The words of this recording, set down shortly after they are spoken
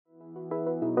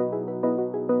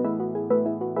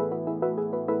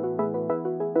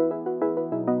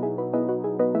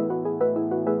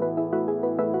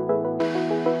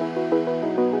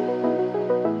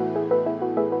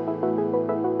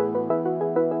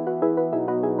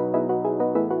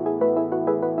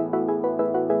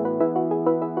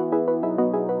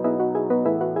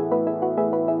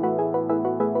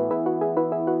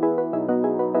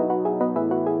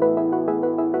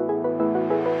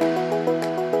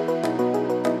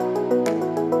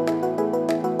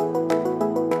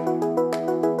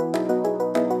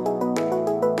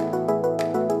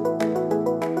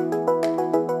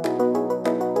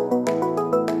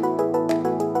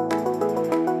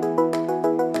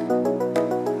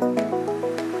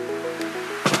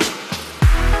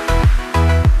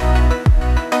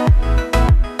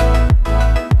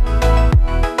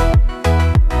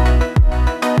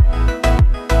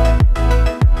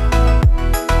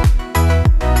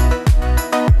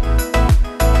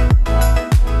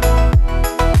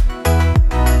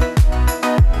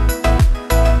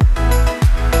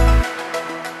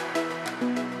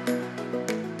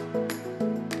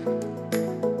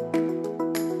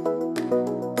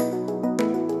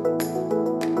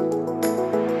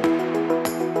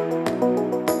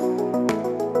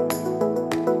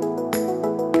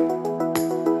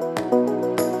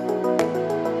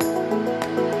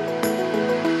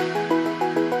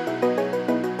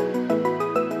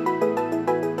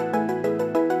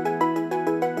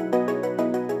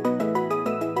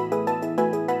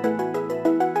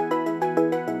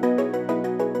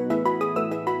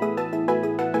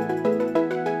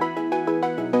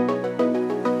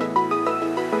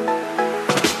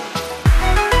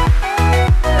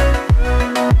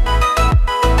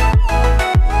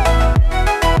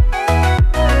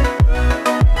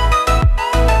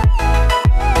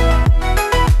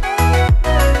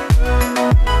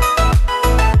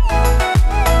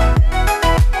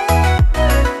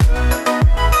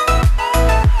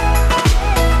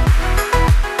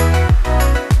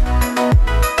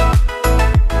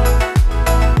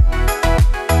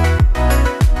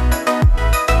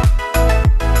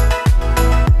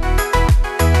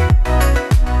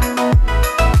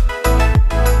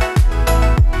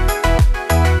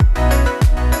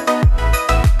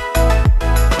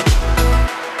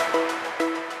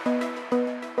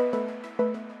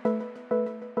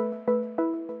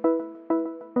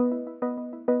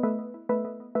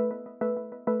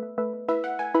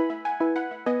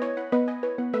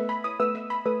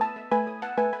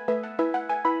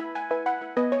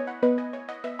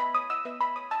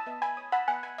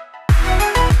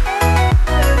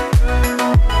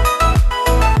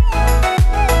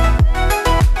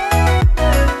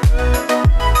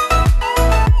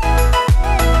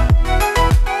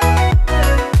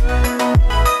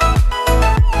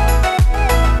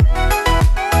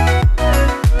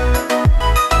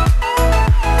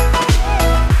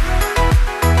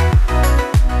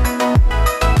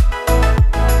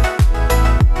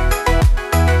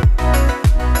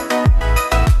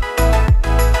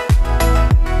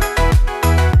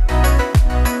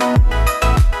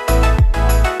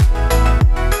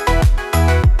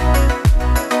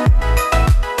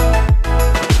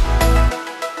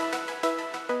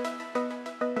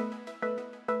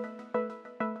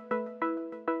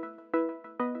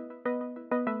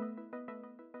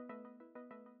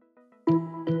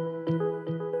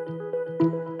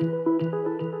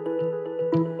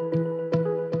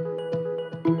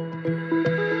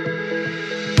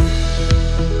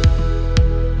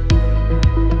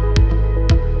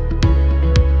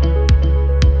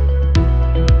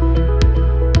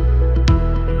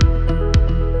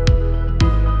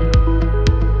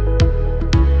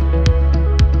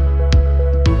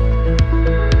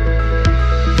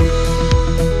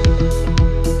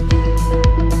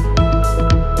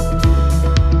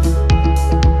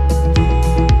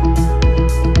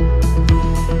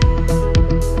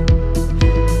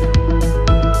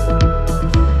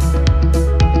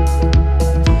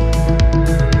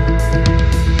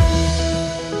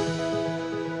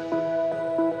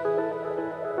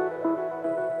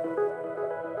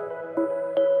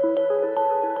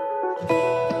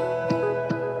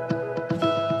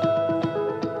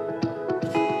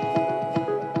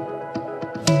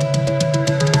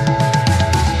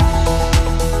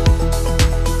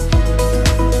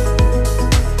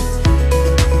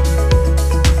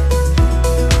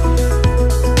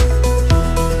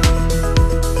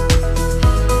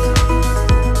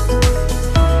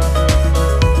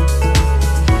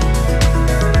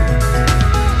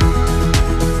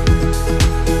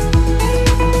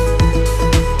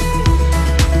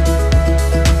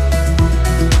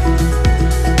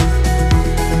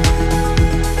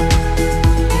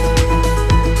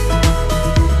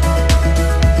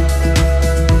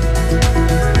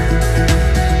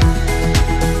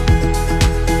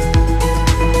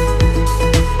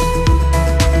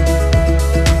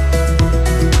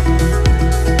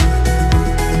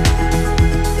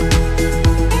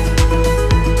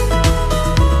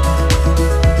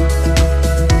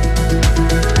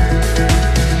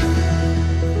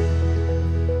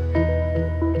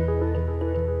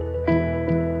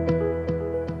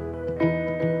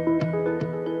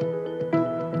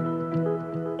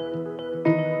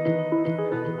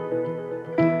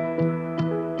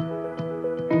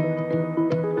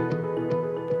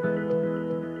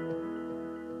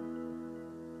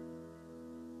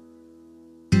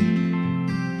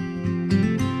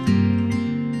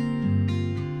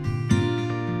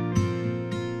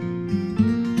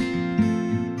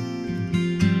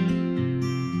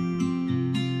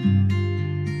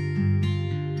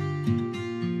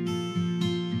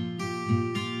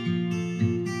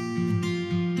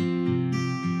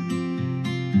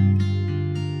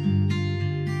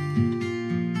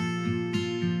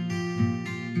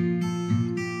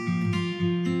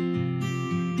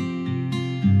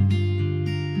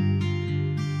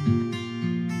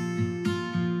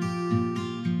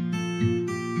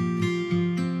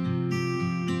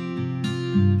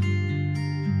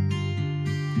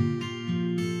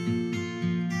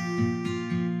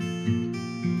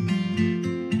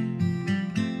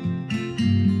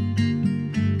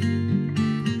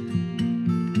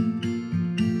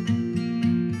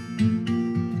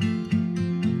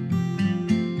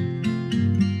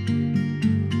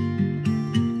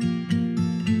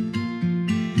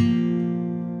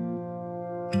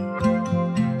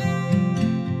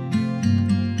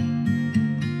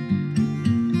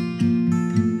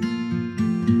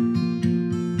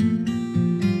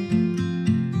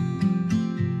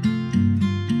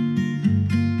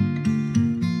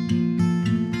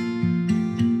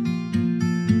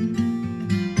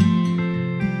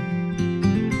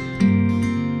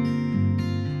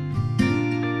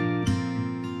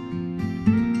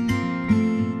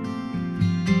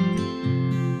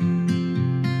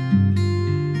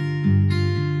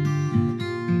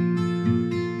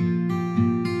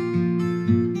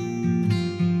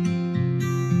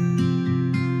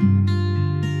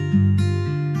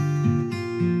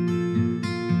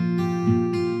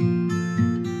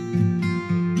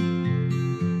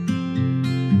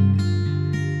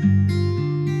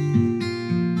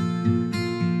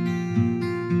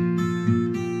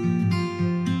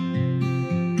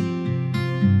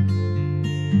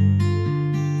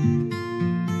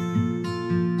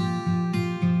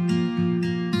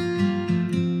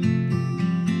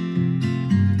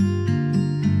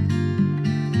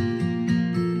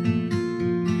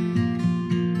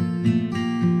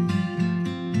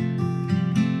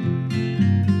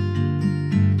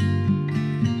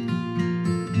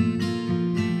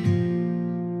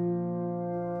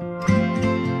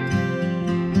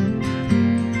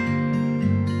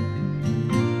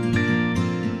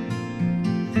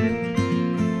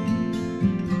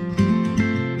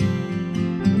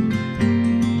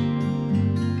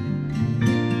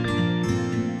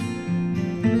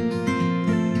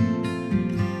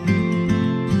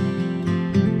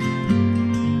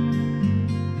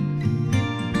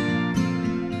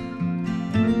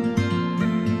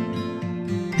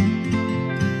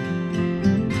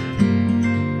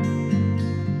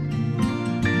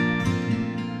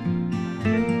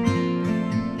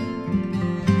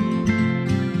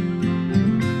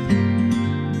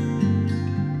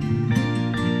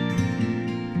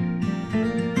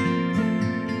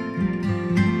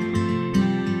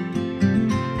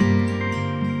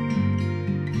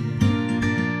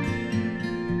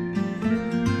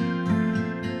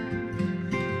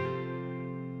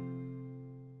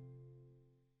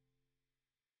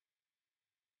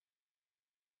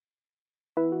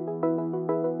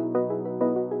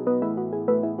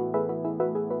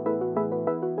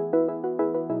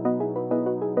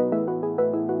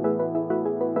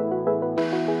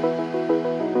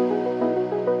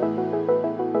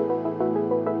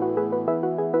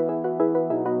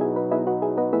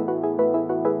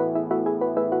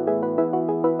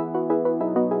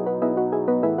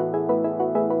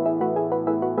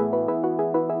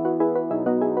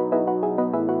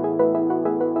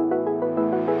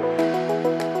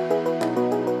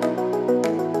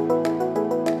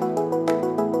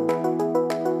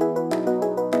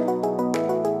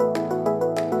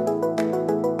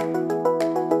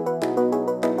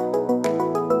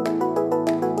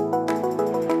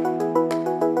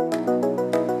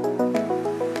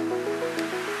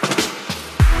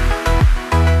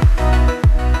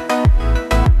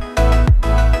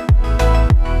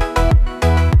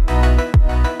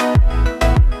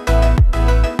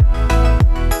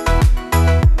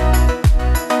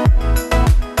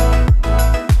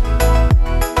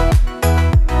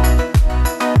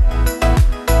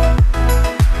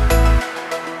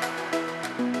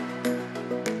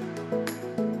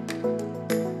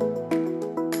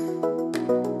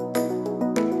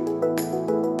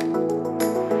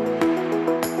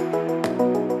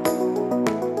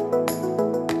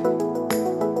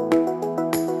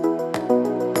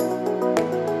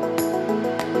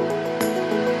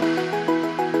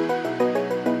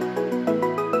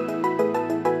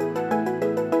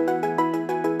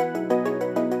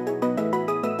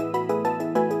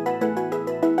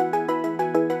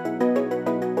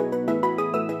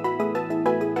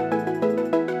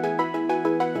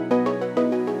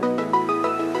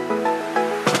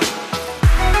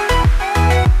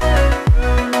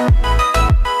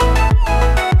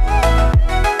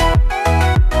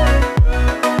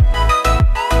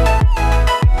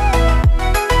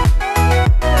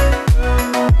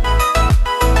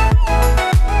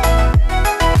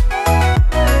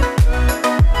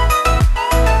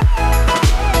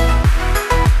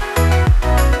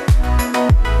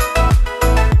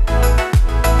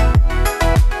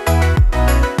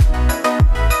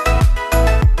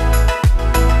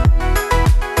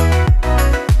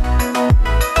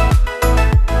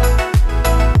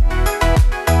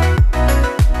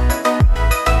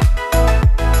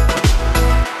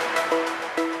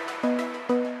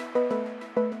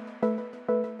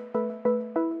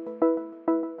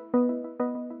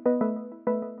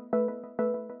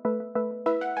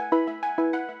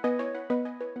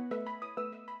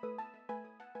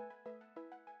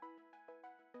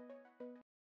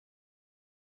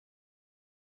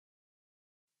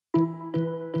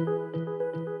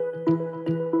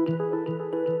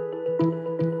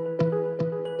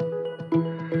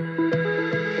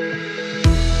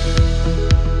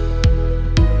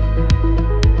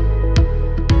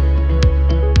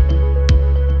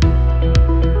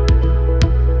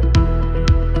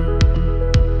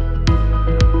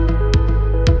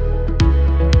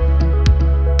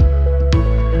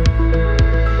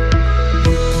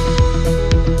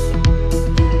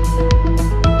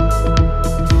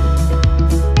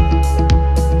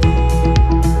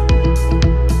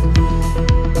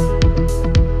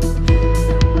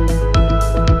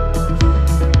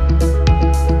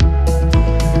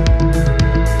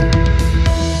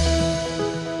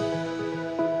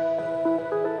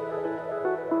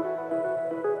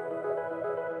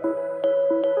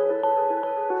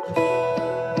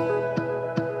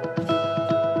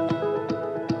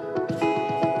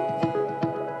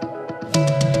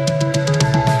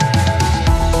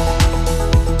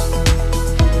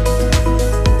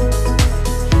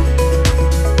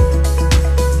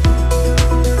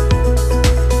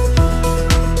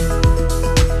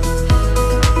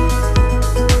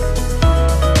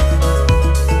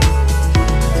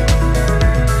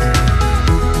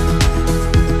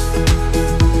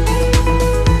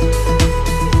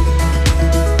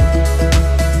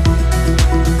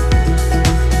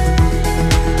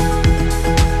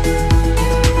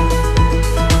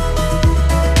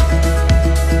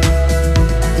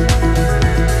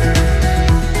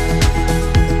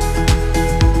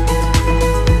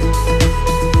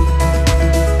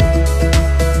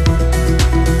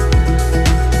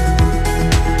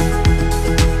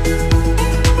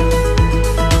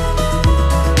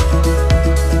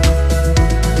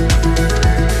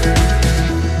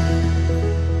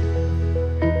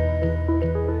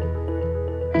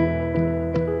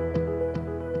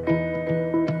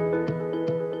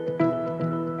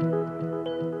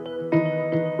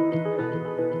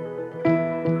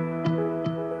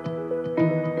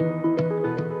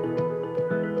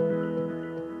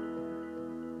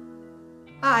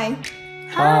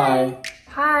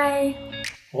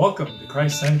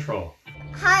Christ Central.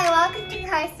 Hi, welcome to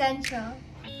Christ Central.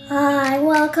 Hi,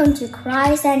 welcome to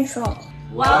Christ Central.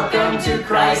 Welcome to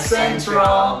Christ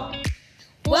Central.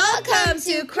 Welcome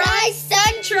to Christ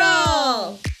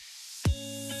Central.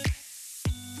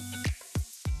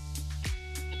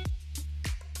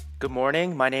 Good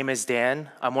morning. My name is Dan.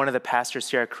 I'm one of the pastors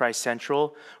here at Christ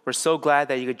Central. We're so glad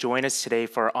that you could join us today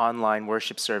for our online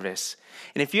worship service.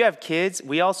 And if you have kids,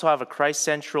 we also have a Christ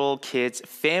Central Kids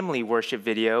family worship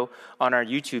video on our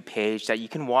YouTube page that you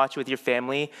can watch with your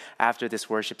family after this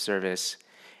worship service.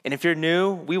 And if you're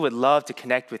new, we would love to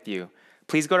connect with you.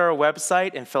 Please go to our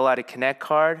website and fill out a Connect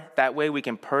card. That way we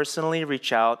can personally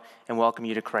reach out and welcome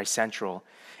you to Christ Central.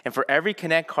 And for every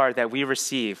Connect card that we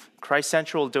receive, Christ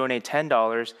Central will donate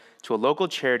 $10 to a local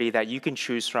charity that you can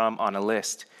choose from on a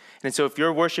list. And so if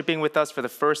you're worshiping with us for the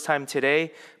first time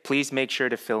today, please make sure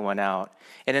to fill one out.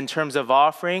 And in terms of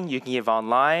offering, you can give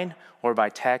online or by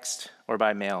text or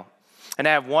by mail. And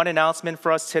I have one announcement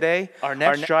for us today. Our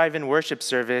next drive-in worship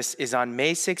service is on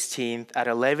May 16th at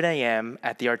 11 a.m.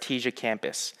 at the Artesia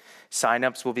campus.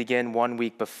 Sign-ups will begin 1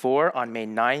 week before on May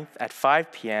 9th at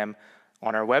 5 p.m.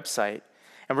 on our website.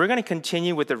 And we're going to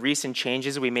continue with the recent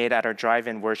changes we made at our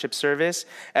drive-in worship service.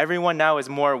 Everyone now is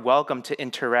more welcome to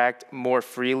interact more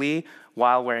freely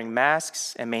while wearing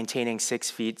masks and maintaining 6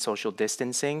 feet social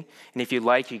distancing. And if you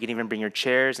like, you can even bring your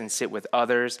chairs and sit with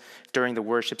others during the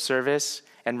worship service.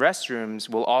 And restrooms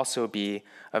will also be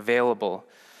available.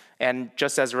 And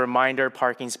just as a reminder,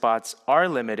 parking spots are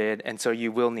limited, and so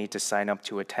you will need to sign up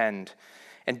to attend.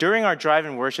 And during our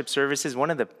drive-in worship services, one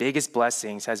of the biggest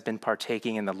blessings has been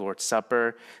partaking in the Lord's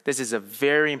Supper. This is a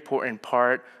very important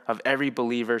part of every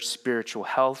believer's spiritual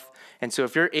health. And so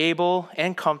if you're able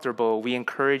and comfortable, we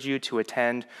encourage you to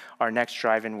attend our next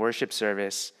drive-in worship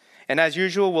service. And as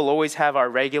usual, we'll always have our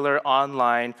regular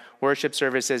online worship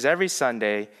services every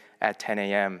Sunday at 10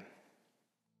 a.m.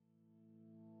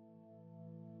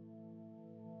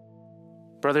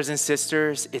 Brothers and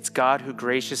sisters, it's God who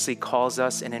graciously calls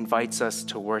us and invites us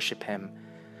to worship him.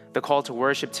 The call to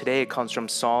worship today comes from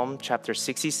Psalm chapter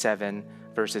 67,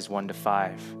 verses 1 to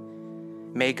 5.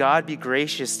 May God be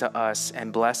gracious to us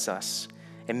and bless us,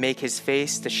 and make his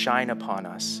face to shine upon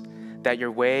us, that your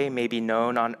way may be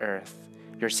known on earth,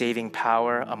 your saving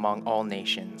power among all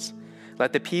nations.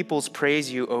 Let the peoples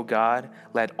praise you, O God.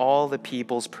 Let all the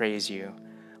peoples praise you.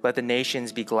 Let the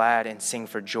nations be glad and sing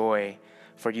for joy.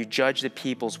 For you judge the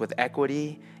peoples with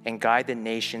equity and guide the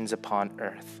nations upon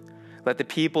earth. Let the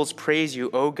peoples praise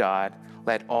you, O God.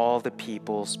 Let all the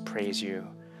peoples praise you.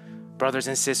 Brothers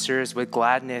and sisters, with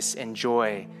gladness and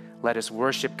joy, let us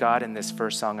worship God in this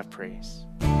first song of praise.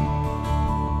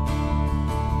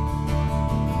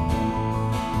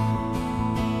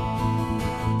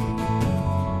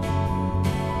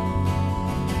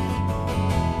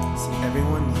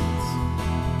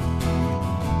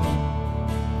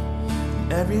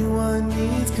 Everyone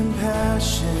needs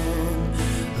compassion,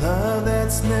 love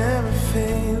that's never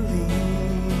failing.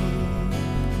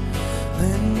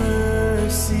 Let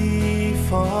mercy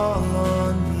fall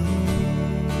on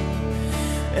me.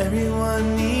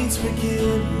 Everyone needs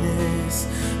forgiveness,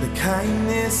 the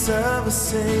kindness of a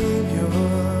Savior,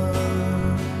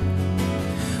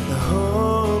 the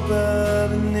hope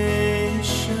of a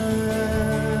nation.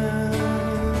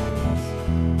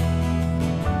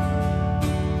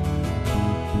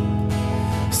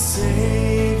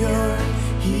 Savior,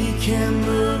 he can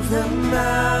move the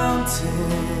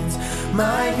mountains.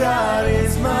 My God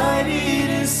is mighty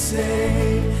to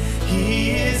save.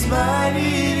 He is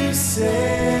mighty to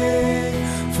save.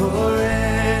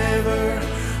 Forever,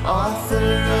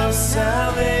 author of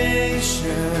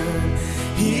salvation.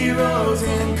 He rose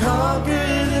and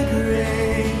conquered the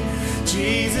grave.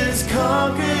 Jesus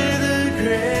conquered the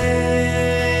grave.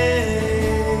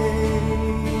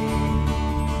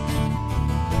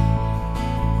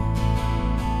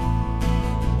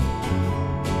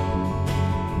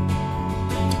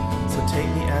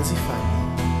 As you find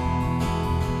me,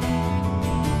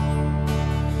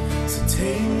 so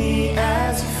take me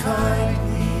as you find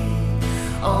me,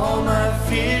 all my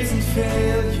fears and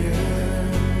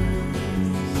failures,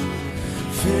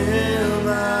 fill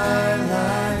my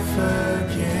life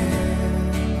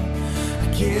again. I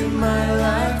give my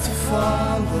life to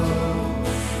follow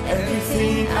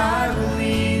everything I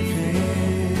believe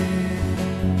in.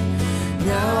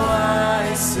 Now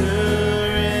I surrender.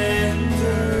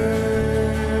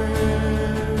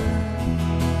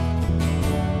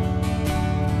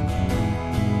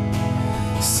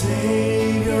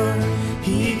 Savior,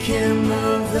 he can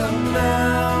move the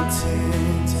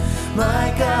mountains.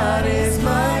 My God is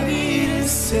mighty to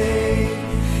save.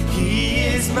 He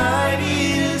is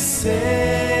mighty to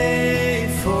save.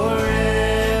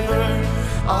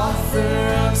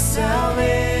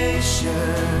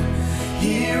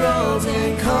 He rose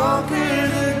and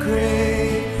conquered the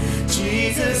grave.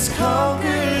 Jesus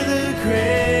conquered the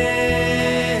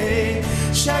grave.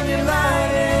 Shine your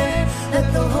light and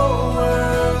let the whole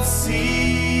world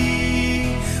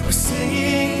see. We're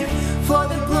singing for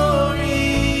the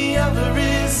glory of the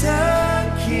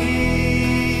risen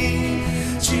King.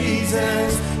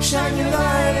 Jesus, shine your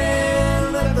light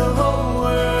and let the whole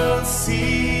world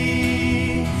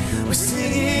see. We're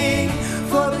singing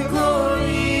for the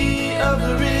glory of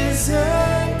the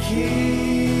risen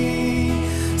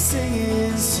King.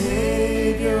 Singing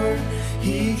Savior,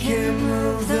 He can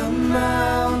move the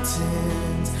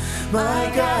mountains.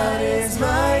 My God is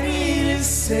mighty to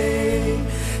save.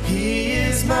 He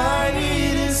is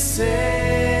mighty to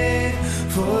save.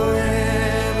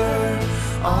 Forever,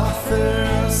 author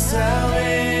of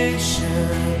salvation.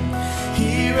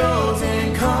 He rose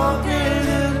and conquered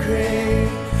the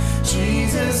grave.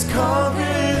 Jesus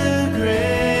conquered the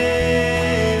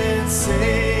grave. And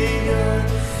Savior,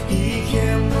 He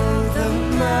can move the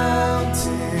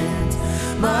mountains.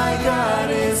 My God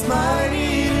is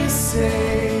mighty to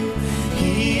save.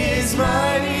 He is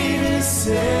mighty to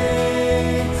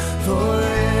save.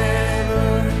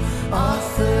 Forever,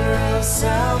 author of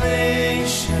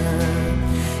salvation.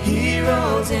 He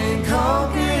rose and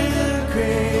conquered the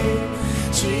grave.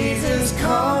 Jesus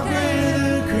conquered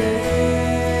the grave.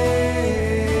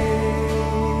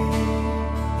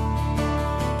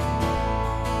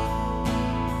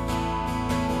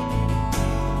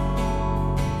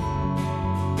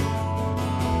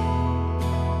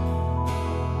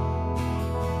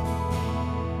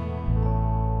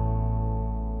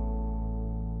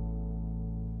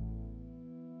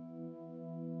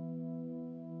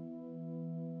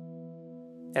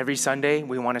 Every Sunday,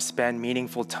 we want to spend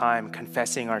meaningful time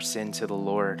confessing our sin to the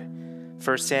Lord.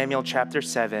 1 Samuel chapter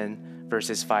 7,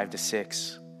 verses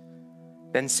 5-6.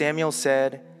 Then Samuel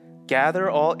said,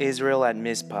 "Gather all Israel at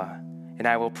Mizpah, and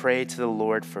I will pray to the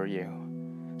Lord for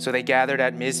you." So they gathered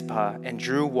at Mizpah and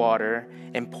drew water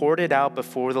and poured it out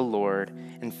before the Lord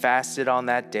and fasted on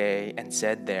that day and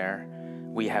said there,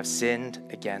 "We have sinned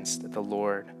against the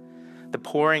Lord." The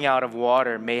pouring out of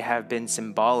water may have been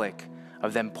symbolic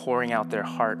of them pouring out their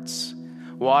hearts.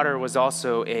 Water was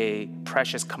also a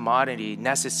precious commodity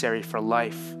necessary for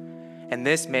life. And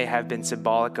this may have been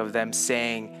symbolic of them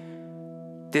saying,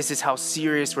 this is how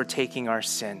serious we're taking our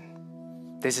sin.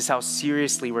 This is how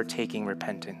seriously we're taking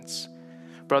repentance.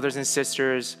 Brothers and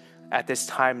sisters, at this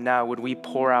time now, would we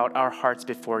pour out our hearts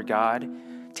before God,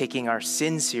 taking our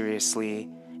sin seriously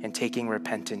and taking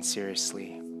repentance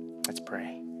seriously? Let's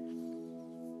pray.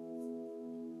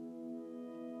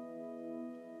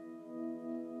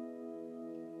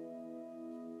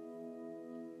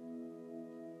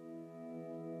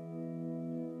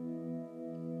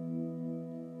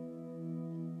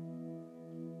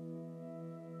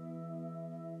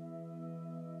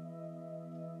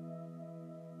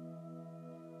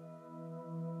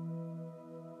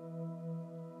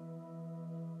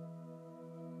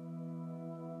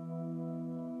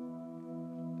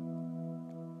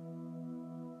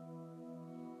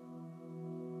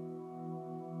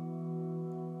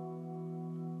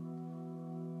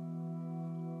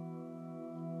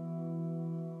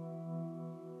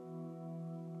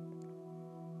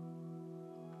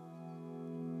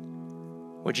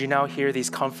 Would you now hear these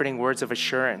comforting words of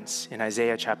assurance in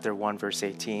Isaiah chapter 1, verse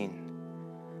 18?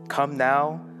 "Come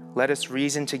now, let us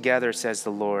reason together, says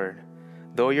the Lord.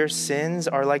 Though your sins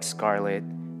are like scarlet,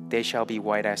 they shall be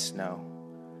white as snow.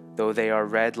 Though they are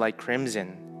red like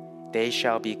crimson, they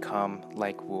shall become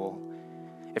like wool."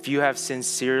 If you have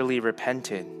sincerely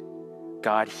repented,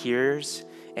 God hears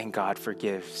and God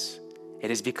forgives. It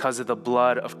is because of the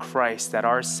blood of Christ that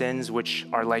our sins, which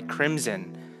are like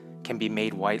crimson, can be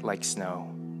made white like snow.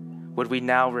 Would we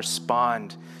now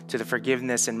respond to the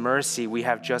forgiveness and mercy we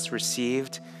have just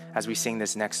received as we sing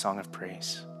this next song of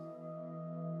praise?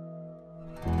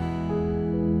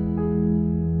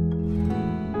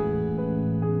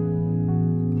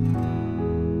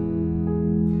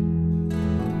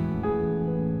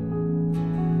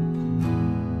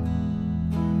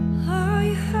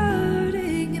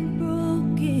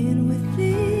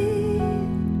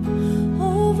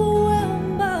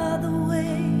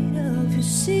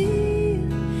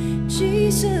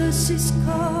 Jesus is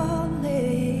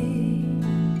calling.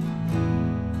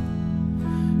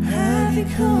 Have you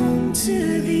come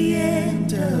to the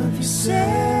end of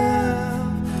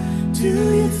yourself?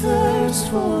 Do you thirst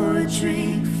for a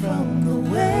drink from the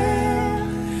well?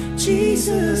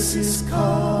 Jesus is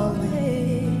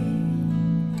calling.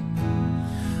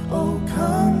 Oh,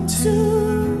 come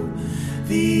to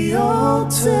the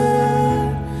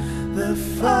altar. The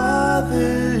Father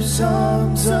Father's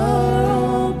arms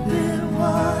are open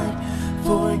wide.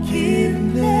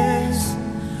 Forgiveness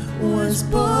was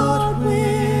bought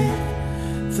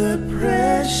with the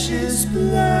precious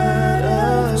blood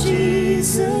of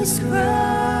Jesus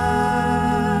Christ.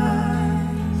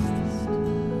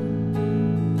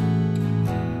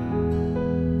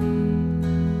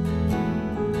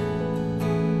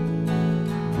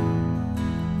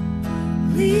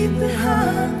 Leave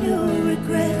behind your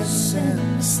regrets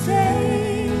and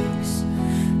mistakes.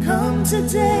 Come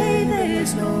today,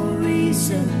 there's no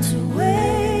reason to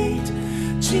wait.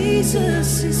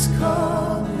 Jesus is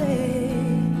calling.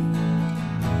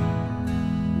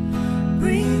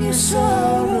 Bring your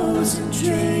sorrows and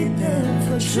trade them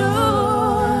for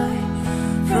joy.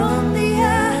 From the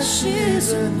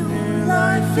ashes a new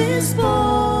life is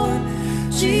born.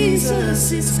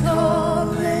 Jesus is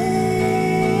calling.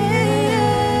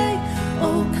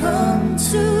 Oh, come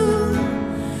to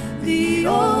the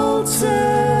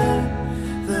altar.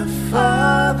 The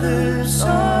Father's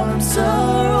arms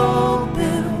are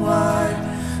open wide.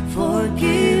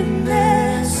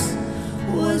 Forgiveness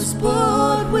was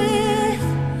bought with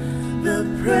the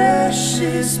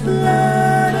precious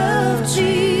blood of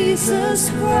Jesus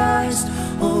Christ.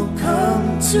 Oh,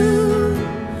 come to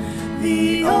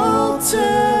the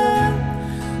altar.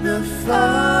 The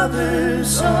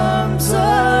Father's arms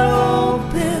are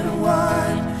open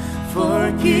wide.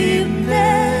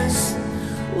 Forgiveness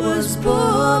was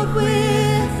bought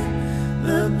with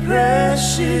the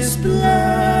precious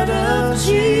blood of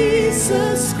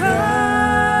Jesus Christ.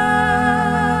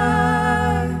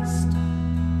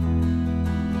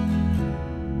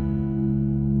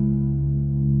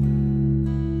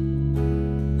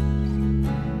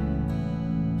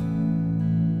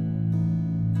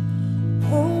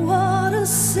 Oh, what a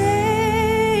Savior!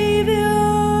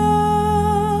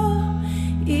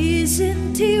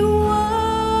 Isn't He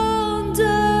wonderful?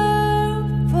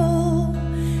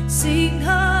 Sing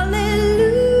hallelujah!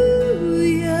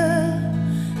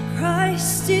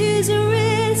 Christ is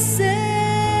risen.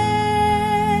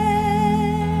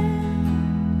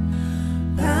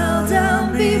 Bow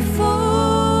down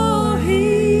before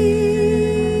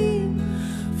Him,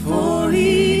 for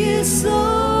He is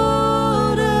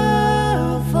Lord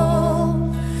of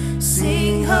all.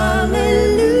 Sing hallelujah!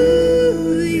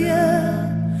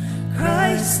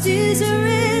 Christ is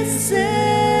risen.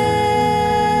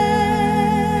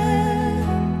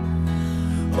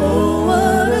 Oh,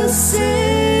 what a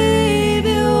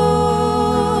Savior!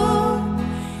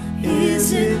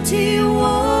 Isn't He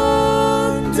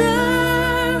wonderful?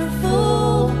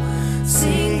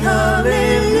 Sing hallelujah!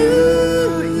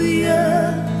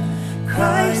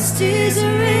 Christ is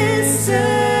risen.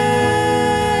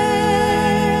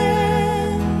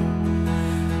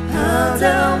 Bow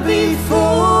down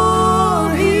before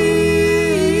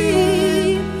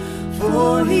Him,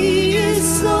 for He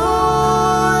is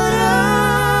Lord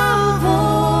of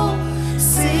all.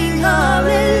 Sing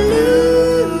hallelujah!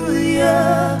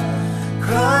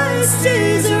 Christ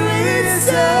is risen.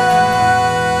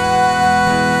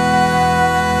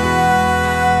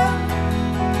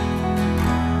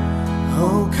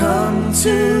 Oh, come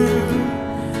to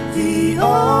the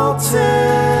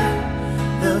altar.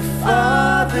 The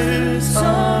Father's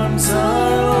arms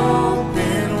are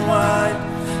open wide.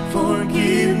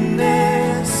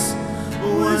 Forgiveness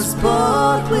was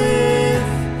bought with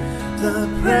the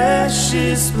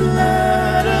precious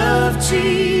blood of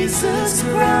Jesus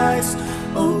Christ.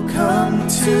 Oh, come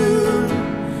to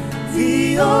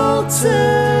the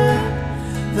altar.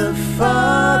 The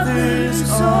Father's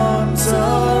arms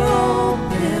are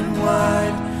open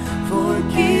wide.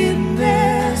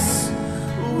 Forgiveness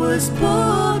was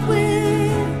bought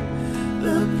with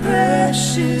the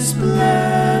precious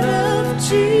blood of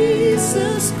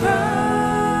Jesus Christ.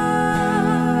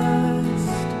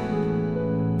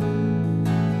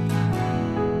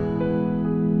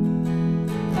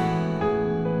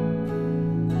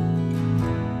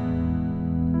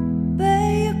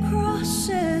 Bear your cross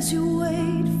as you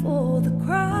wait for the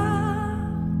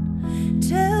crown.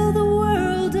 Tell the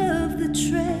world of the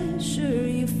treasure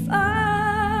you found.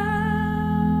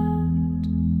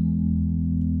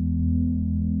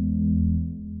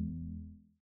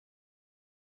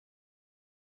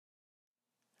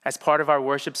 As part of our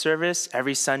worship service,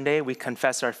 every Sunday we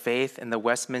confess our faith in the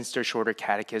Westminster Shorter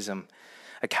Catechism.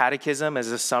 A catechism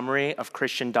is a summary of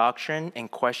Christian doctrine in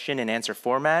question and answer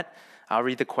format. I'll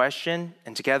read the question,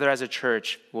 and together as a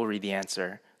church, we'll read the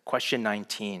answer. Question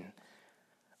 19.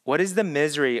 What is the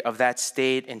misery of that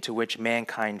state into which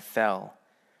mankind fell?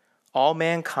 All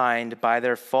mankind, by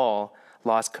their fall,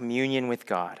 lost communion with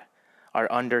God, are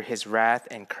under His wrath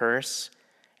and curse,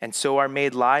 and so are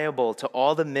made liable to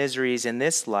all the miseries in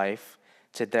this life,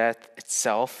 to death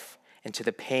itself, and to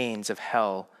the pains of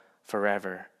hell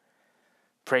forever.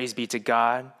 Praise be to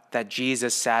God that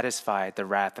Jesus satisfied the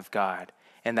wrath of God,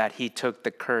 and that he took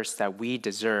the curse that we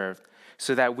deserved,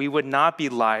 so that we would not be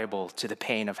liable to the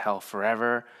pain of hell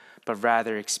forever, but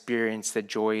rather experience the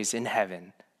joys in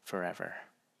heaven forever.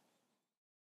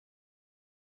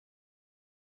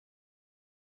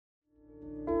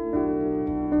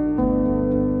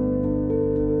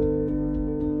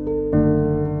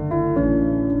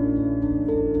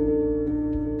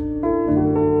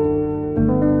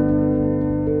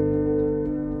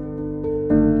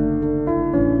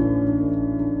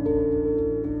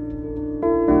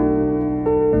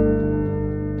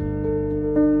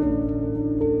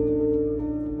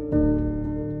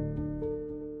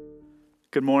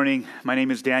 Good morning. My name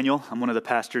is Daniel. I'm one of the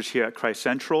pastors here at Christ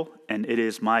Central, and it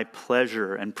is my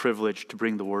pleasure and privilege to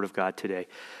bring the Word of God today.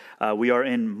 We are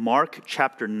in Mark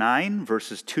chapter 9,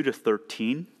 verses 2 to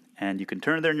 13, and you can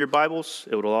turn there in your Bibles.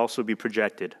 It will also be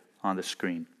projected on the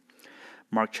screen.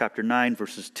 Mark chapter 9,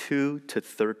 verses 2 to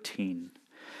 13.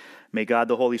 May God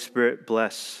the Holy Spirit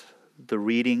bless the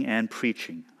reading and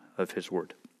preaching of His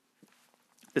Word.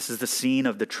 This is the scene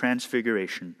of the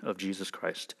transfiguration of Jesus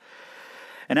Christ.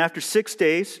 And after 6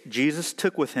 days, Jesus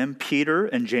took with him Peter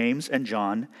and James and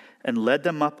John and led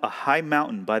them up a high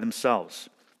mountain by themselves.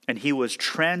 And he was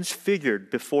transfigured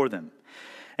before them.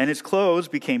 And his clothes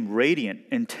became radiant,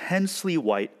 intensely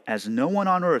white, as no one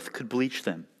on earth could bleach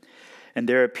them. And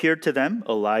there appeared to them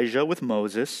Elijah with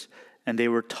Moses, and they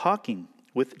were talking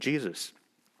with Jesus.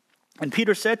 And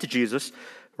Peter said to Jesus,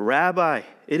 "Rabbi,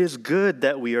 it is good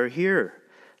that we are here.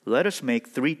 Let us make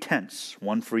 3 tents,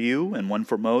 one for you, and one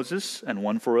for Moses, and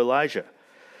one for Elijah."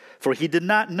 For he did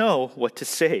not know what to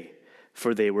say,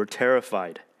 for they were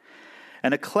terrified.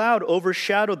 And a cloud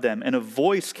overshadowed them, and a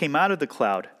voice came out of the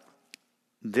cloud.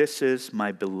 "This is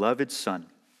my beloved Son.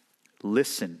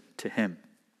 Listen to him."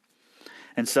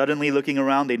 And suddenly, looking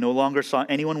around, they no longer saw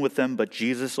anyone with them but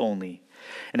Jesus only.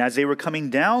 And as they were coming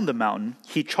down the mountain,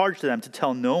 he charged them to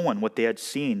tell no one what they had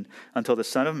seen until the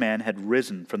Son of Man had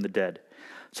risen from the dead.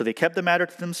 So they kept the matter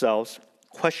to themselves,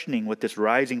 questioning what this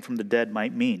rising from the dead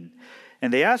might mean.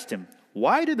 And they asked him,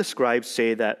 "Why did the scribes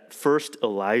say that first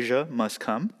Elijah must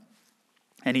come?"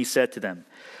 And he said to them,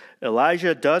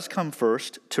 "Elijah does come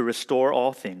first to restore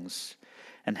all things.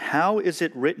 And how is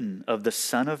it written of the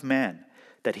Son of Man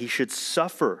that he should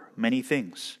suffer many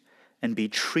things and be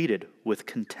treated with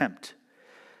contempt?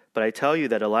 But I tell you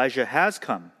that Elijah has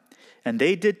come, and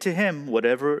they did to him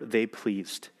whatever they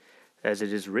pleased, as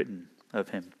it is written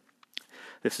of him."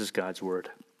 This is God's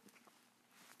word.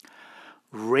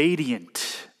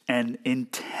 Radiant and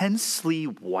intensely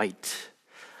white.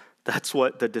 That's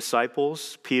what the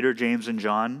disciples, Peter, James, and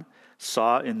John,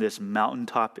 saw in this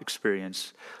mountaintop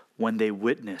experience when they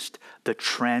witnessed the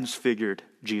transfigured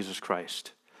Jesus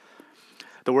Christ.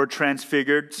 The word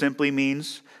transfigured simply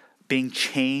means being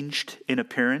changed in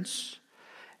appearance.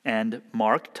 And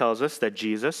Mark tells us that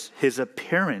Jesus, his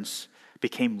appearance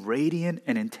became radiant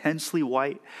and intensely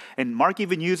white. And Mark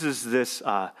even uses this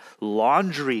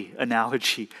laundry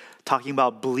analogy, talking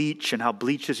about bleach and how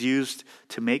bleach is used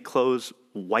to make clothes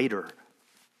whiter.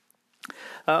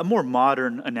 A more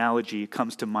modern analogy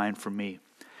comes to mind for me.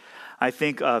 I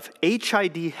think of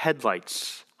HID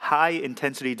headlights,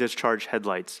 high-intensity discharge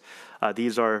headlights.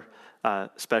 These are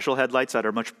special headlights that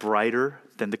are much brighter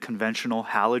than the conventional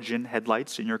halogen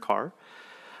headlights in your car.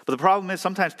 But the problem is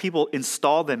sometimes people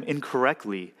install them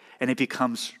incorrectly, and it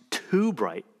becomes too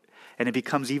bright, and it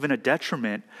becomes even a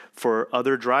detriment for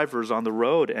other drivers on the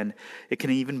road, and it can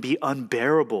even be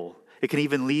unbearable. It can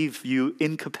even leave you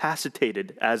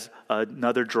incapacitated as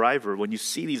another driver when you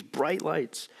see these bright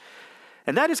lights.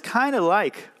 And that is kind of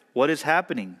like what is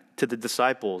happening to the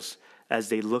disciples as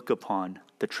they look upon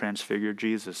the transfigured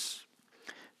Jesus.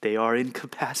 They are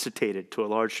incapacitated to a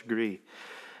large degree.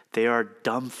 They are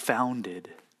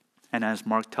dumbfounded. And as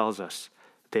Mark tells us,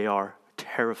 they are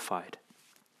terrified.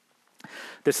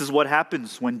 This is what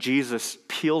happens when Jesus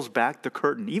peels back the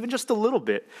curtain, even just a little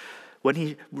bit, when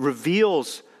he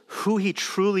reveals who he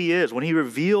truly is, when he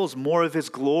reveals more of his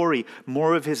glory,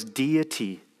 more of his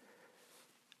deity.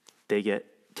 They get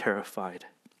terrified.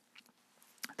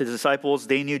 The disciples,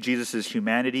 they knew Jesus'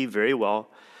 humanity very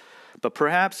well, but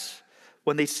perhaps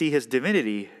when they see his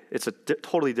divinity, it's a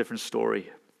totally different story.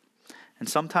 And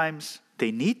sometimes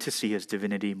they need to see his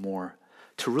divinity more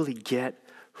to really get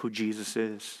who Jesus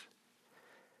is.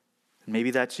 And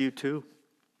maybe that's you too.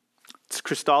 It's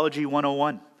Christology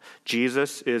 101.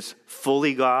 Jesus is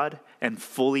fully God and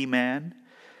fully man.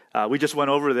 We just went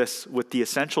over this with the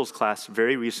Essentials class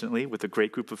very recently with a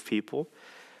great group of people,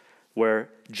 where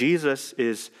Jesus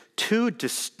is two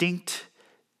distinct,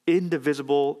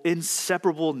 indivisible,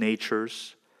 inseparable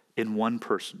natures in one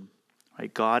person,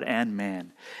 right? God and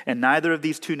man. And neither of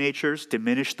these two natures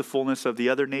diminish the fullness of the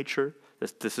other nature.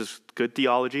 This is good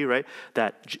theology, right?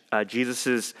 That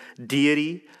Jesus'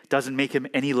 deity doesn't make him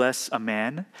any less a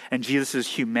man, and Jesus'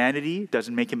 humanity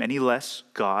doesn't make him any less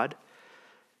God.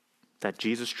 That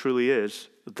Jesus truly is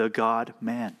the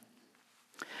God-man.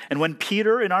 And when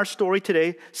Peter, in our story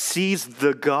today, sees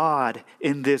the God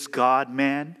in this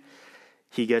God-man,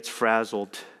 he gets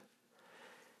frazzled.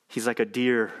 He's like a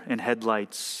deer in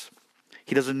headlights.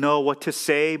 He doesn't know what to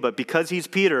say, but because he's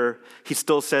Peter, he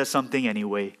still says something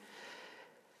anyway.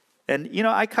 And,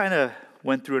 I kind of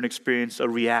went through an experience, a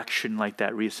reaction like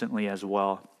that recently as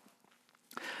well.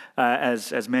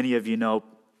 As many of you know,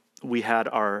 we had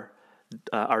our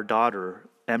daughter,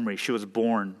 Emery. She was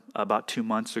born about 2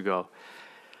 months ago.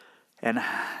 And,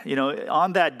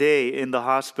 on that day in the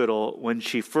hospital, when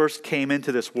she first came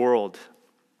into this world,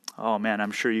 oh man,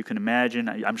 I'm sure you can imagine.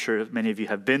 I'm sure many of you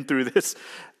have been through this.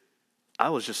 I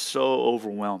was just so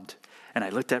overwhelmed. And I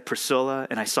looked at Priscilla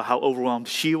and I saw how overwhelmed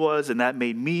she was, and that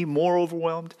made me more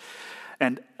overwhelmed.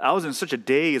 And I was in such a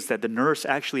daze that the nurse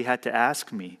actually had to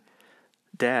ask me,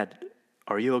 "Dad,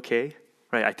 are you okay?"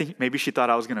 Right? I think maybe she thought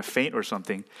I was going to faint or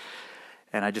something.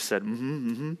 And I just said,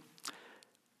 mm-hmm.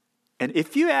 And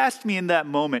if you asked me in that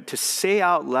moment to say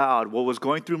out loud what was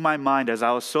going through my mind as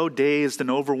I was so dazed and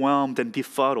overwhelmed and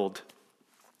befuddled,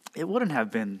 it wouldn't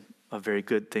have been a very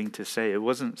good thing to say. It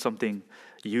wasn't something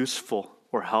useful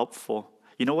or helpful.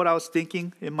 You know what I was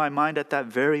thinking in my mind at that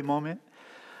very moment?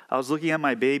 I was looking at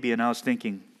my baby and I was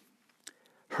thinking,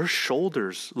 her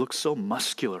shoulders look so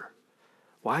muscular.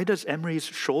 Why does Emery's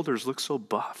shoulders look so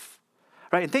buff?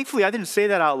 Right? And thankfully I didn't say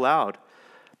that out loud.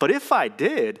 But if I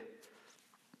did,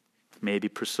 maybe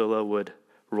Priscilla would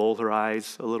roll her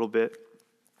eyes a little bit.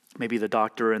 Maybe the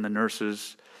doctor and the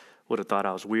nurses would have thought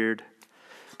I was weird.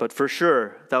 But for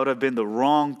sure, that would have been the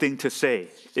wrong thing to say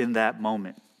in that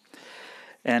moment.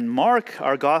 And Mark,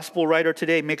 our gospel writer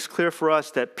today, makes clear for us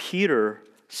that Peter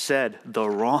said the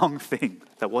wrong thing,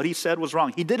 that what he said was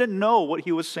wrong. He didn't know what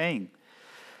he was saying.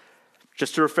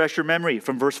 Just to refresh your memory,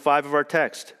 from verse 5 of our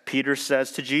text, Peter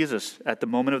says to Jesus at the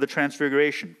moment of the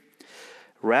Transfiguration,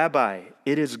 "Rabbi,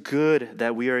 it is good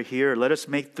that we are here. Let us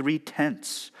make 3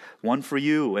 tents, one for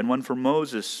you and one for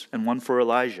Moses and one for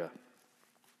Elijah."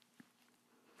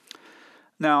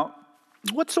 Now,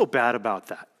 what's so bad about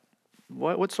that?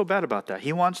 What's so bad about that?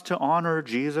 He wants to honor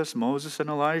Jesus, Moses, and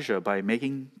Elijah by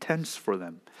making tents for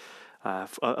them,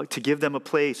 to give them a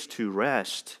place to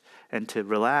rest and to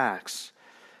relax.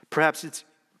 Perhaps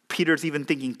Peter's even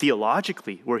thinking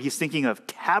theologically, where he's thinking of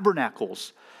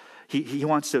tabernacles. He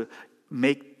wants to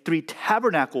make 3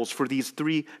 tabernacles for these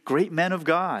 3 great men of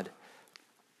God.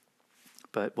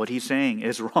 But what he's saying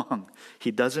is wrong.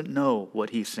 He doesn't know what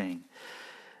he's saying.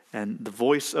 And the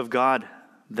voice of God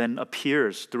then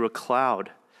appears through a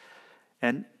cloud.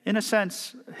 And in a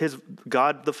sense, his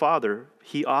God the Father,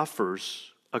 he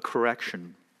offers a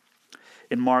correction.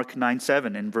 In Mark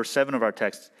 9:7, in verse 7 of our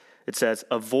text, it says,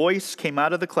 "A voice came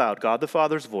out of the cloud," God the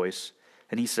Father's voice,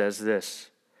 and he says this,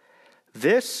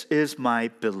 "This is my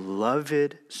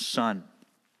beloved Son.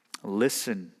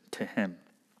 Listen to him."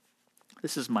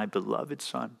 This is my beloved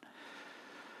Son.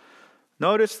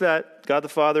 Notice that God the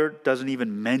Father doesn't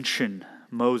even mention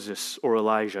Moses or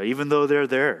Elijah, even though they're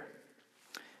there.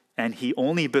 And he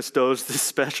only bestows this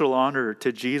special honor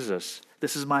to Jesus.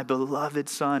 This is my beloved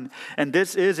Son. And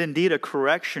this is indeed a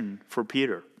correction for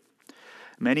Peter.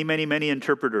 Many, many, many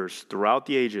interpreters throughout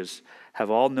the ages have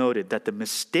all noted that the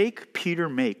mistake Peter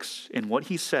makes in what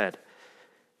he said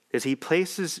is he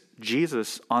places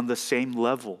Jesus on the same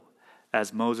level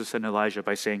as Moses and Elijah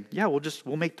by saying, yeah,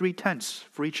 we'll make 3 tents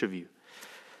for each of you.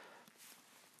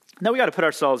 Now we got to put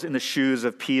ourselves in the shoes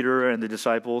of Peter and the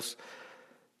disciples.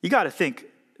 You got to think,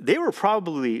 they were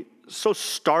probably so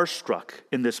starstruck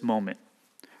in this moment,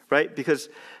 right? Because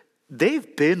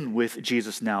they've been with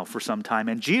Jesus now for some time,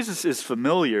 and Jesus is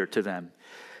familiar to them.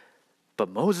 But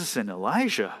Moses and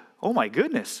Elijah, oh my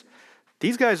goodness,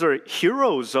 these guys are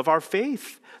heroes of our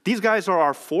faith. These guys are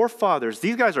our forefathers.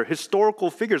 These guys are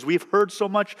historical figures. We've heard so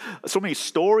many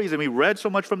stories, and we read so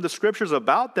much from the scriptures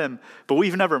about them, but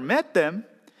we've never met them.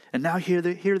 And now here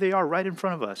they are right in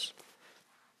front of us.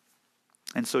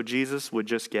 And so Jesus would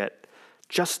just get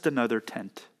just another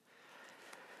tent.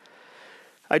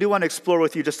 I do want to explore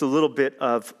with you just a little bit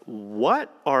of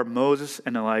what are Moses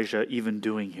and Elijah even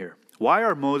doing here? Why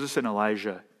are Moses and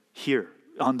Elijah here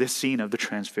on this scene of the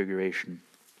Transfiguration?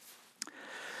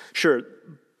 Sure,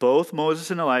 both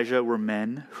Moses and Elijah were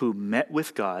men who met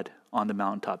with God on the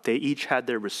mountaintop. They each had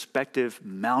their respective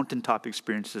mountaintop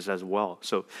experiences as well.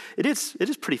 So it is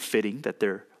pretty fitting that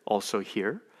they're also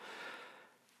here.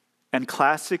 And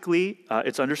classically,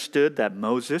 it's understood that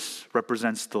Moses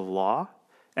represents the law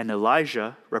and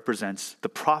Elijah represents the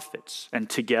prophets. And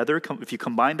together, if you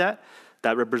combine that,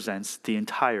 that represents the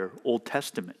entire Old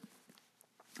Testament.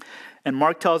 And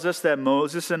Mark tells us that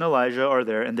Moses and Elijah are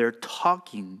there and they're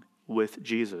talking with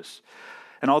Jesus.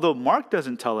 And although Mark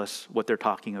doesn't tell us what they're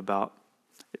talking about,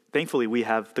 thankfully we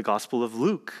have the Gospel of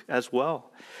Luke as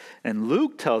well. And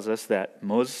Luke tells us that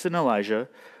Moses and Elijah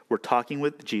were talking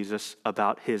with Jesus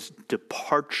about his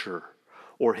departure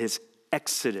or his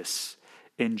exodus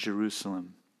in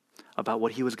Jerusalem, about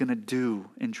what he was going to do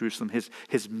in Jerusalem,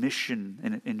 his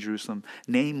mission in Jerusalem,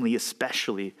 namely,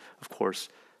 especially, of course,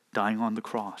 dying on the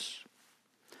cross.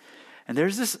 And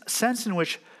there's this sense in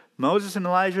which Moses and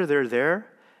Elijah, they're there,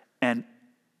 and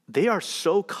they are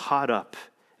so caught up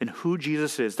in who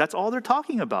Jesus is. That's all they're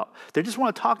talking about. They just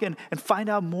want to talk and find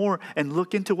out more and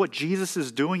look into what Jesus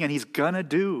is doing and he's going to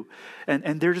do.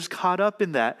 And they're just caught up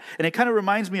in that. And it kind of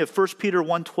reminds me of 1 Peter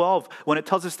 1:12 when it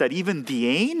tells us that even the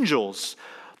angels,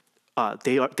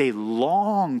 they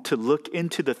long to look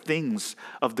into the things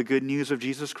of the good news of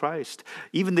Jesus Christ.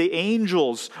 Even the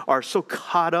angels are so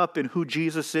caught up in who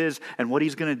Jesus is and what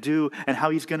he's going to do and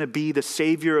how he's going to be the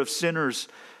Savior of sinners.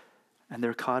 And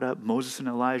they're caught up. Moses and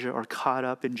Elijah are caught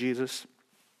up in Jesus.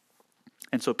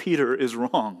 And so Peter is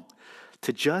wrong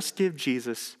to just give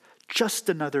Jesus just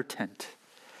another tent.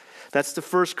 That's the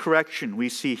first correction we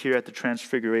see here at the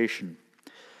Transfiguration.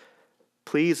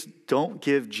 Please don't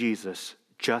give Jesus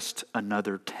just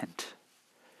another tent.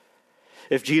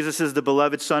 If Jesus is the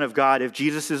beloved Son of God, if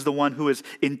Jesus is the one who is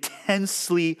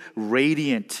intensely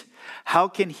radiant, how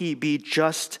can he be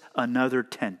just another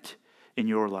tent in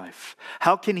your life?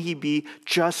 How can he be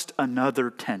just another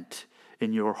tent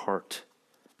in your heart?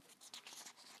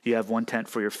 You have one tent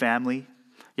for your family.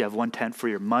 You have one tent for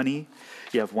your money.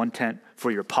 You have one tent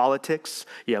for your politics.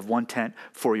 You have one tent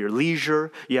for your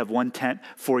leisure. You have one tent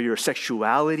for your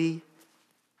sexuality.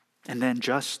 And then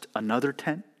just another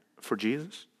tent for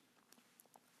Jesus?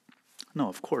 No,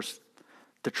 of course.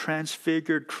 The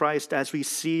transfigured Christ, as we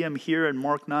see him here in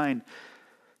Mark 9,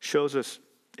 shows us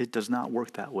it does not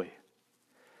work that way.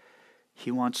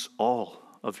 He wants all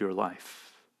of your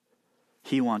life.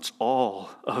 He wants all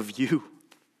of you.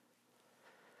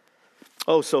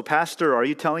 Oh, so Pastor, are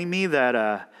you telling me that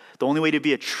the only way to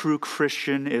be a true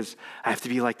Christian is I have to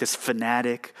be like this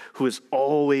fanatic who is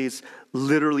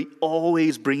literally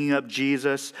always bringing up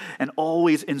Jesus and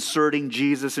always inserting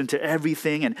Jesus into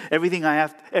everything, and everything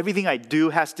I do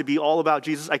has to be all about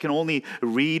Jesus? I can only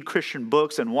read Christian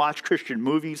books and watch Christian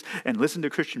movies and listen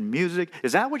to Christian music.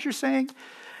 Is that what you're saying?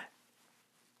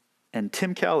 And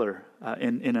Tim Keller,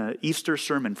 in an Easter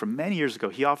sermon from many years ago,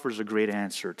 he offers a great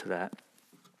answer to that.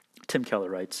 Tim Keller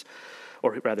writes,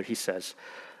 or rather he says,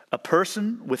 a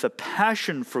person with a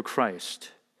passion for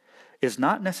Christ is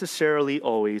not necessarily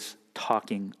always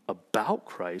talking about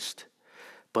Christ,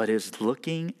 but is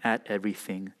looking at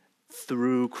everything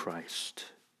through Christ.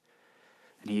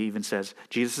 And he even says,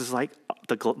 Jesus is like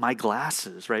my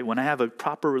glasses, right? When I have a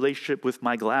proper relationship with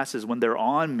my glasses, when they're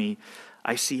on me,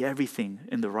 I see everything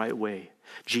in the right way.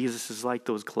 Jesus is like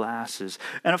those glasses.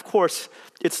 And of course,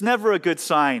 it's never a good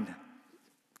sign.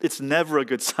 It's never a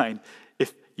good sign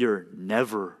if you're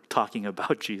never talking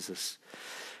about Jesus.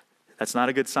 That's not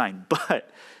a good sign. But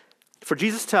for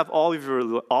Jesus to have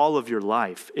all of your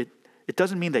life, it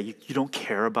doesn't mean that you don't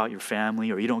care about your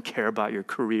family, or you don't care about your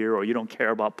career, or you don't care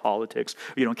about politics,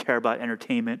 or you don't care about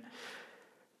entertainment.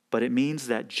 But it means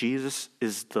that Jesus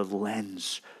is the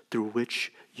lens through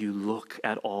which you look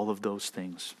at all of those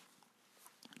things.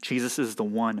 Jesus is the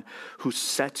one who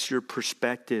sets your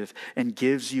perspective and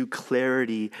gives you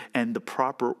clarity and the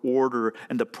proper order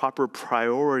and the proper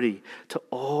priority to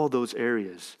all those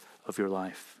areas of your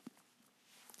life.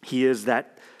 He is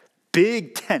that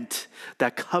big tent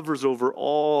that covers over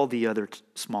all the other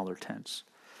smaller tents.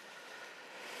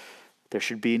 There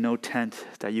should be no tent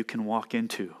that you can walk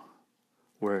into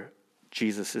where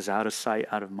Jesus is out of sight,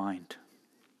 out of mind.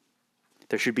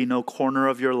 There should be no corner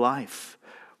of your life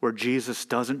where Jesus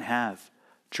doesn't have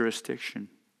jurisdiction.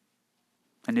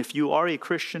 And if you are a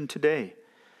Christian today,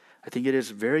 I think it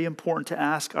is very important to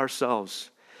ask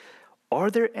ourselves, are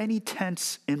there any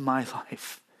tents in my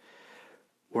life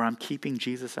where I'm keeping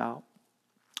Jesus out?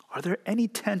 Are there any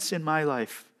tents in my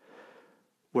life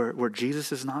where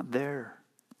Jesus is not there?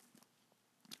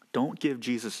 Don't give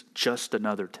Jesus just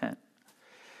another tent.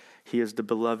 He is the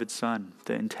beloved Son,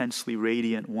 the intensely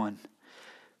radiant one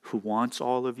who wants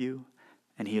all of you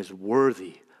and he is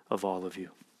worthy of all of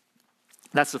you.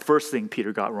 That's the first thing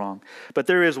Peter got wrong. But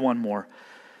there is one more.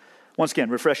 Once again,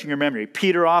 refreshing your memory.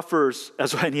 Peter offers,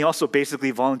 and he also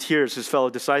basically volunteers his fellow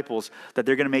disciples that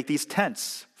they're going to make these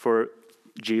tents for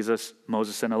Jesus,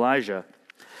 Moses, and Elijah.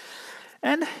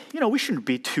 And, we shouldn't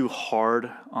be too hard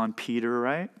on Peter,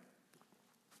 right?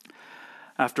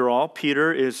 After all,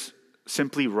 Peter is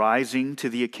simply rising to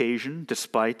the occasion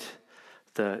despite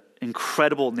the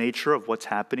incredible nature of what's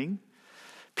happening.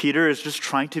 Peter is just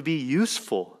trying to be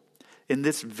useful in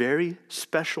this very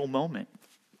special moment.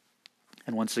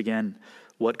 And once again,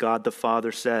 what God the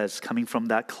Father says, coming from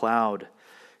that cloud,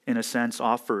 in a sense,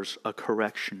 offers a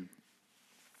correction.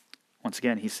 Once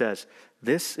again, he says,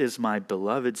 "This is my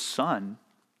beloved Son.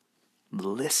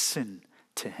 Listen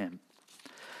to him."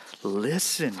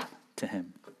 Listen to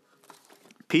him.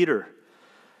 Peter,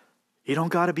 you don't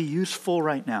got to be useful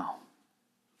right now.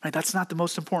 Right? That's not the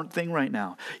most important thing right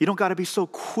now. You don't got to be so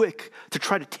quick to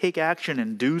try to take action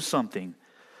and do something,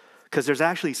 because there's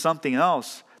actually something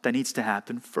else that needs to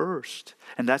happen first.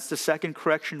 And that's the second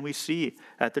correction we see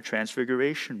at the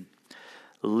Transfiguration.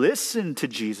 Listen to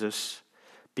Jesus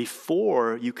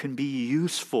before you can be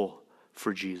useful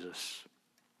for Jesus.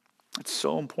 That's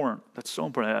so important. That's so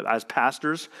important. As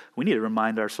pastors, we need to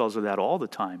remind ourselves of that all the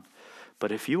time.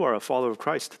 But if you are a follower of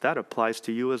Christ, that applies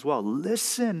to you as well.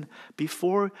 Listen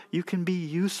before you can be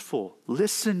useful.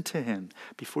 Listen to him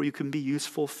before you can be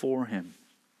useful for him.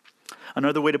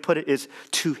 Another way to put it is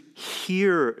to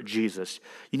hear Jesus.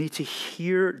 You need to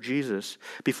hear Jesus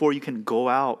before you can go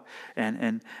out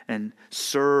and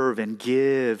serve and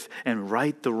give and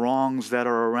right the wrongs that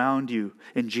are around you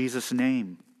in Jesus'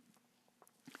 name.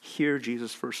 Hear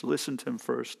Jesus first. Listen to him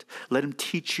first. Let him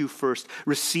teach you first.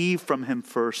 Receive from him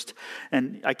first.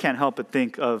 And I can't help but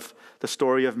think of the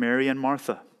story of Mary and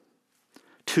Martha,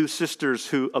 two sisters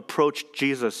who approached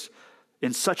Jesus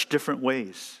in such different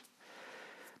ways.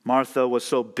 Martha was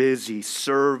so busy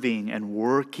serving and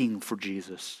working for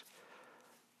Jesus.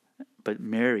 But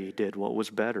Mary did what was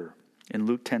better. In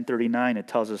Luke 10:39, it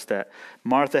tells us that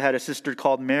Martha had a sister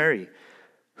called Mary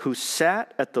who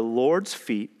sat at the Lord's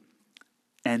feet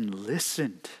and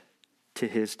listened to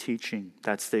his teaching.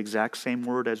 That's the exact same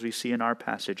word as we see in our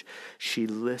passage. She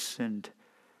listened.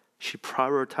 She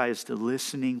prioritized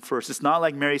listening first. It's not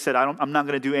like Mary said, I'm not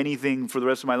going to do anything for the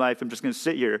rest of my life. I'm just going to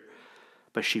sit here.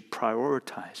 But she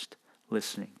prioritized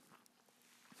listening.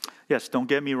 Yes, don't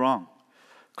get me wrong.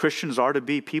 Christians are to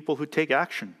be people who take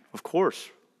action, of course.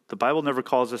 The Bible never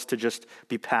calls us to just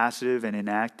be passive and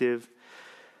inactive.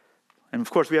 And of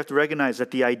course, we have to recognize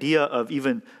that the idea of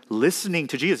even listening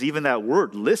to Jesus, even that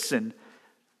word, listen,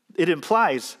 it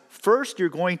implies first you're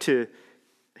going to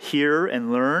hear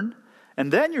and learn,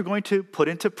 and then you're going to put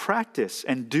into practice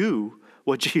and do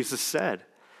what Jesus said.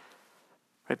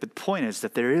 Right? But the point is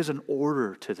that there is an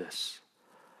order to this,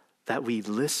 that we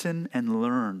listen and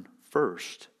learn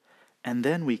first, and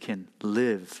then we can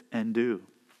live and do.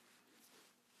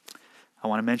 I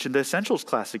want to mention the Essentials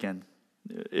class again.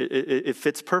 It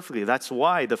fits perfectly. That's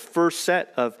why the first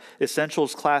set of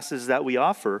Essentials classes that we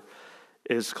offer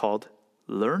is called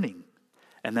Learning.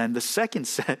 And then the second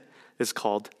set is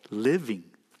called Living.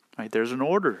 Right? There's an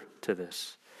order to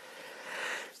this.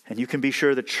 And you can be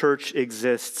sure the church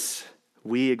exists.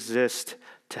 We exist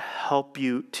to help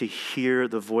you to hear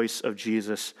the voice of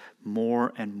Jesus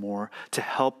more and more, to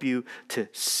help you to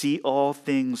see all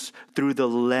things through the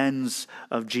lens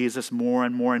of Jesus more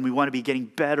and more. And we want to be getting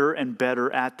better and better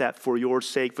at that for your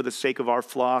sake, for the sake of our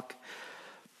flock.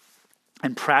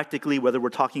 And practically, whether we're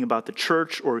talking about the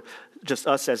church or just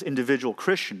us as individual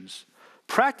Christians,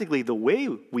 practically the way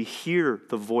we hear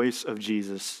the voice of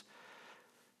Jesus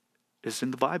is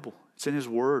in the Bible. It's in his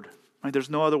word. Right? There's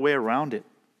no other way around it.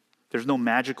 There's no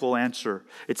magical answer.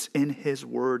 It's in his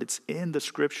word. It's in the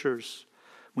scriptures.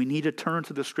 We need to turn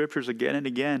to the scriptures again and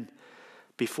again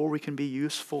before we can be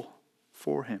useful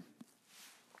for him.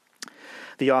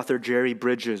 The author Jerry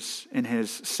Bridges, in his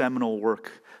seminal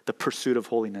work, The Pursuit of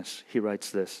Holiness, he writes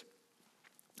this: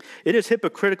 "It is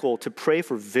hypocritical to pray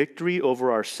for victory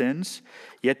over our sins,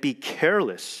 yet be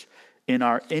careless in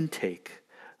our intake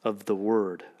of the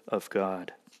word of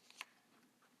God."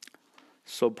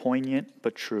 So poignant,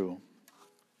 but true.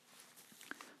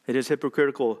 It is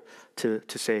hypocritical to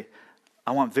say,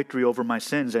 I want victory over my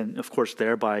sins, and of course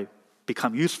thereby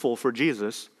become useful for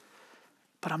Jesus,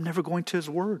 but I'm never going to his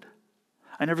word.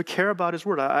 I never care about his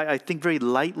word. I think very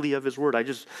lightly of his word. I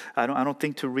don't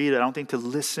think to read it. I don't think to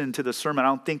listen to the sermon. I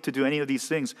don't think to do any of these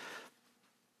things.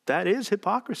 That is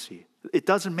hypocrisy. It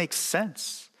doesn't make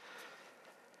sense.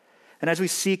 And as we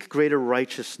seek greater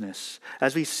righteousness,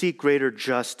 as we seek greater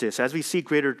justice, as we seek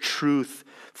greater truth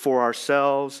for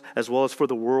ourselves as well as for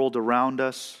the world around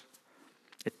us,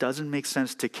 it doesn't make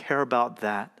sense to care about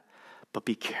that, but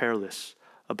be careless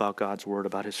about God's word,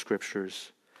 about his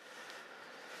scriptures.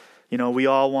 You know, we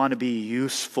all want to be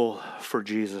useful for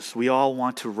Jesus. We all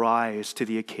want to rise to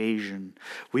the occasion.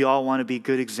 We all want to be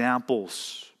good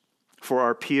examples for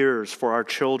our peers, for our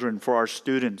children, for our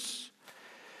students.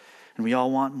 And we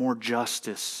all want more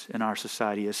justice in our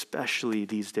society, especially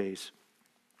these days.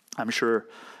 I'm sure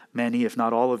many, if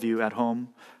not all of you at home,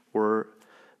 were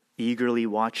eagerly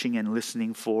watching and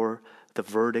listening for the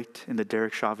verdict in the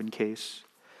Derek Chauvin case.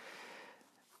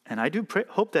 And I do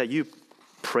hope that you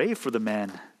pray for the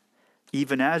man,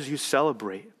 even as you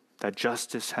celebrate that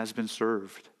justice has been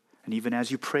served. And even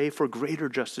as you pray for greater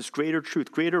justice, greater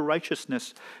truth, greater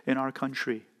righteousness in our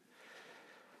country.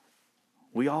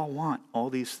 We all want all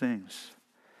these things.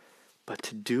 But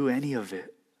to do any of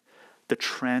it, the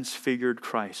transfigured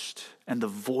Christ and the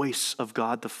voice of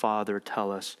God the Father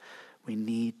tell us we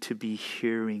need to be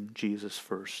hearing Jesus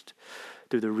first.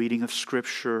 Through the reading of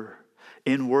Scripture,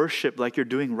 in worship like you're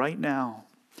doing right now.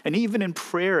 And even in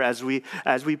prayer, as we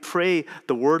pray,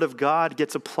 the Word of God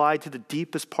gets applied to the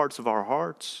deepest parts of our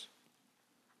hearts.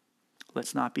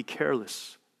 Let's not be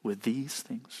careless with these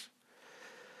things.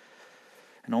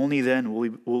 And only then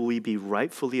will we be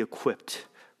rightfully equipped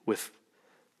with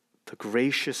the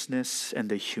graciousness and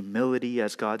the humility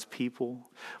as God's people,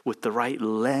 with the right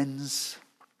lens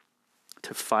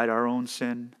to fight our own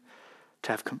sin,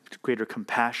 to have greater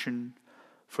compassion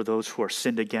for those who are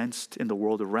sinned against in the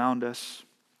world around us.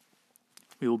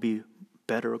 We will be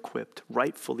better equipped,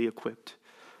 rightfully equipped,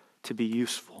 to be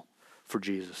useful for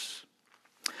Jesus.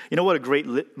 You know what a great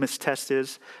litmus test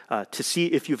is? To see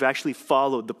if you've actually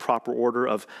followed the proper order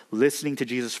of listening to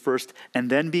Jesus first and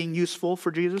then being useful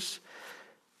for Jesus.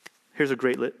 Here's a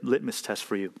great litmus test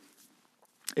for you.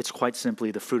 It's quite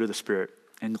simply the fruit of the Spirit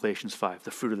in Galatians 5,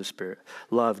 the fruit of the Spirit.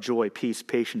 Love, joy, peace,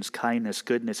 patience, kindness,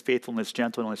 goodness, faithfulness,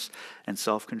 gentleness, and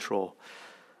self-control.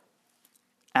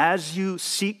 As you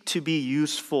seek to be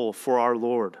useful for our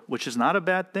Lord, which is not a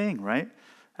bad thing, right?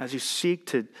 As you seek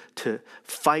to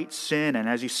fight sin, and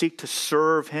as you seek to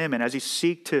serve Him, and as you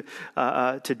seek to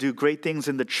do great things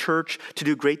in the church, to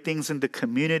do great things in the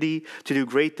community, to do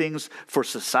great things for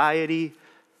society,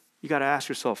 you got to ask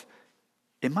yourself,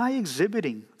 am I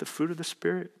exhibiting the fruit of the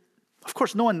Spirit? Of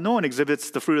course, no one exhibits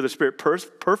the fruit of the Spirit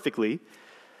perfectly,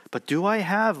 but do I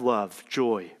have love,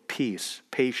 joy, peace,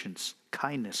 patience,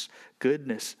 kindness,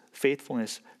 goodness,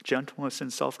 faithfulness, gentleness,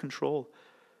 and self-control?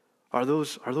 Are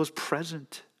those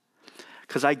present?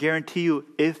 Because I guarantee you,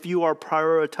 if you are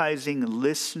prioritizing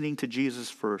listening to Jesus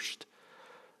first,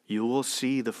 you will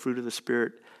see the fruit of the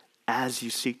Spirit as you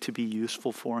seek to be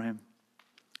useful for Him.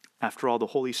 After all, the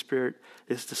Holy Spirit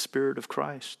is the Spirit of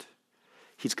Christ.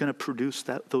 He's going to produce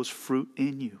those fruit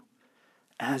in you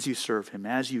as you serve Him,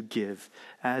 as you give,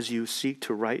 as you seek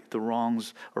to right the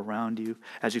wrongs around you,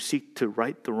 as you seek to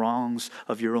right the wrongs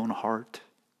of your own heart.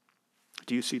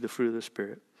 Do you see the fruit of the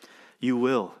Spirit? You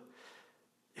will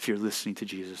if you're listening to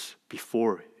Jesus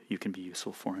before you can be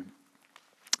useful for Him.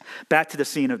 Back to the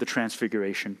scene of the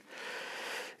Transfiguration.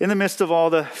 In the midst of all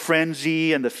the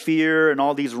frenzy and the fear and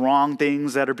all these wrong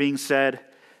things that are being said,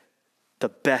 the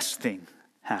best thing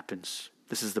happens.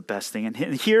 This is the best thing. And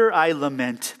here I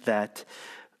lament that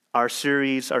our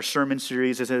sermon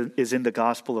series is in the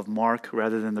Gospel of Mark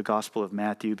rather than the Gospel of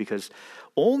Matthew, because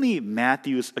only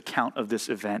Matthew's account of this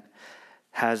event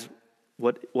has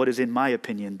what is, in my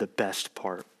opinion, the best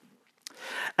part.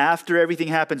 After everything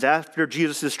happens, after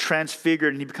Jesus is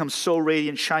transfigured and He becomes so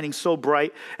radiant, shining so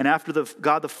bright, and after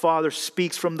God the Father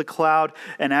speaks from the cloud,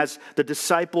 and as the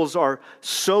disciples are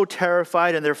so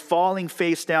terrified and they're falling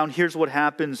face down, here's what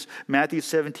happens. Matthew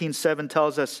 17:7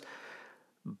 tells us,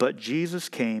 "But Jesus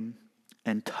came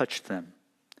and touched them,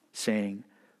 saying,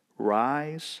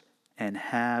 'Rise and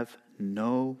have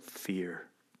no fear.'"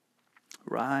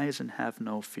 Rise and have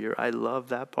no fear. I love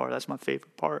that part. That's my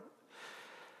favorite part.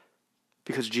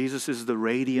 Because Jesus is the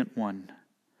radiant one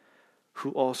who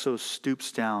also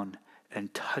stoops down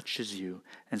and touches you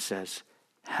and says,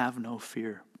 have no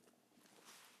fear.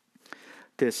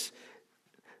 This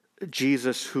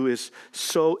Jesus who is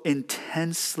so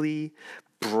intensely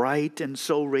bright and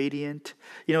so radiant,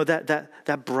 you know,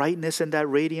 that brightness and that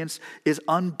radiance is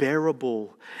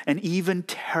unbearable and even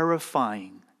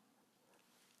terrifying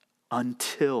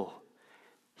until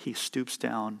He stoops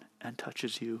down and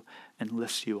touches you and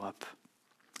lifts you up.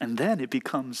 And then it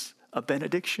becomes a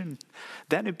benediction.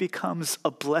 Then it becomes a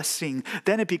blessing.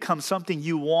 Then it becomes something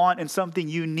you want and something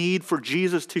you need for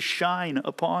Jesus to shine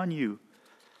upon you.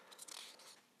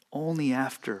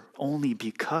 only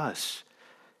because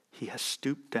he has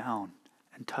stooped down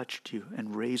and touched you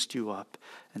and raised you up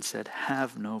and said,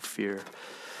 have no fear.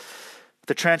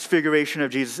 The transfiguration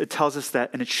of Jesus, it tells us that,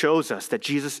 and it shows us that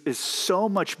Jesus is so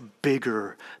much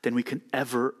bigger than we can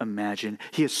ever imagine.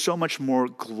 He is so much more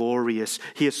glorious.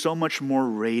 He is so much more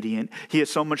radiant. He is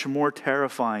so much more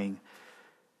terrifying.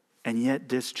 And yet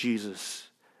this Jesus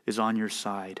is on your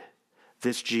side.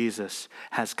 This Jesus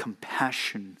has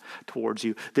compassion towards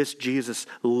you. This Jesus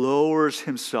lowers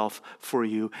himself for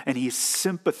you, and he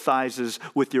sympathizes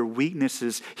with your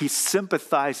weaknesses. He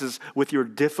sympathizes with your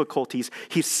difficulties.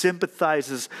 He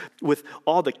sympathizes with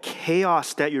all the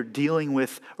chaos that you're dealing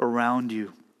with around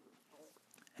you.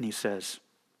 And he says,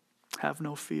 have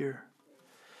no fear.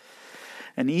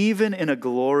 And even in a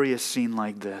glorious scene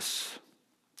like this,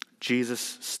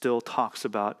 Jesus still talks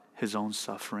about his own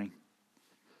suffering.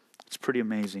 It's pretty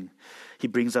amazing. He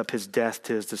brings up his death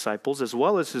to his disciples as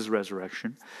well as his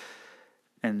resurrection.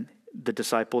 And the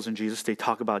disciples and Jesus, they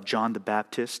talk about John the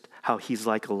Baptist, how he's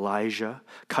like Elijah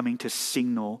coming to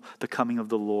signal the coming of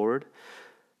the Lord.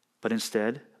 But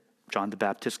instead, John the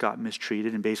Baptist got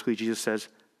mistreated. And basically Jesus says,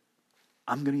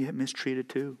 I'm going to get mistreated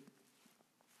too.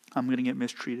 I'm going to get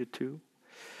mistreated too.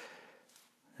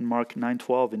 In Mark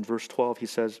 9:12, in verse 12, he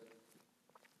says,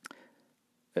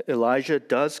 Elijah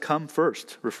does come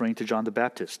first, referring to John the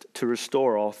Baptist, to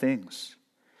restore all things.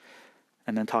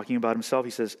 And then talking about himself,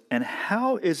 he says, and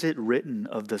how is it written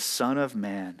of the Son of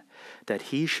Man that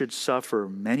he should suffer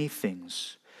many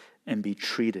things and be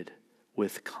treated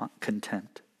with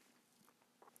contempt?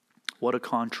 What a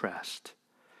contrast.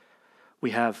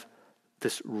 We have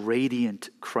this radiant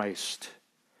Christ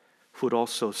who would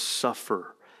also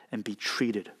suffer and be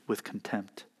treated with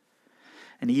contempt.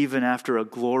 And even after a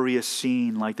glorious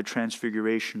scene like the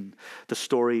Transfiguration, the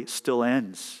story still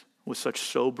ends with such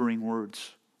sobering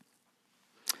words.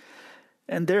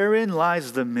 And therein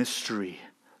lies the mystery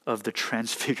of the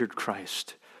transfigured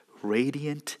Christ,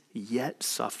 radiant yet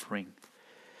suffering.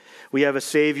 We have a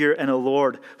Savior and a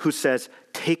Lord who says,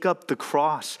 take up the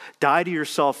cross, die to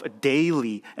yourself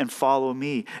daily and follow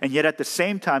me. And yet at the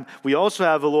same time, we also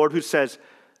have a Lord who says,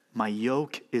 my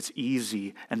yoke is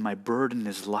easy and my burden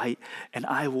is light, and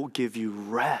I will give you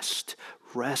rest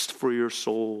for your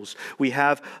souls. We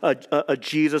have a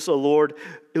Jesus, a Lord,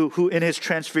 who in his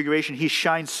transfiguration, he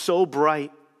shines so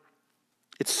bright.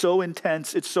 It's so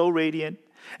intense, it's so radiant,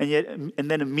 and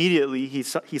then immediately he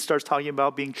starts talking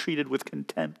about being treated with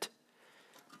contempt.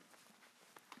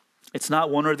 It's not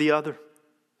one or the other.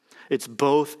 It's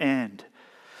both and.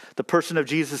 The person of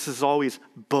Jesus is always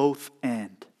both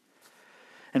and.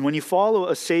 And when you follow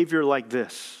a Savior like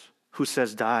this, who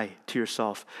says, die to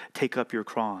yourself, take up your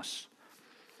cross,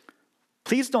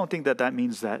 please don't think that that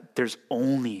means that there's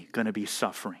only going to be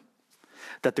suffering,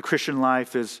 that the Christian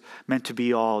life is meant to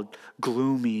be all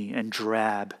gloomy and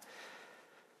drab.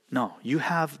 No, you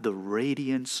have the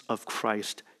radiance of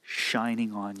Christ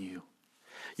shining on you.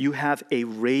 You have a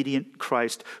radiant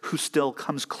Christ who still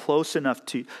comes close enough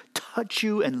to touch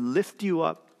you and lift you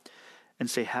up and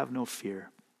say, have no fear.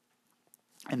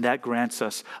 And that grants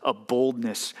us a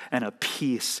boldness and a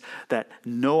peace that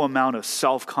no amount of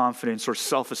self-confidence or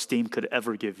self-esteem could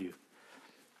ever give you.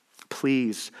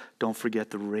 Please don't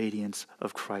forget the radiance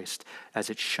of Christ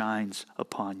as it shines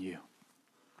upon you.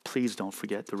 Please don't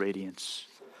forget the radiance.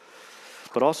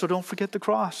 But also don't forget the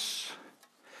cross.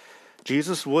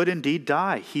 Jesus would indeed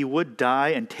die. He would die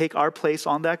and take our place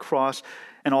on that cross.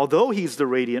 And although he's the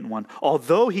radiant one,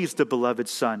 although he's the beloved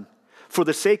Son, for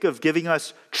the sake of giving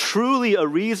us truly a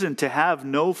reason to have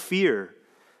no fear,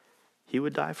 he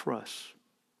would die for us,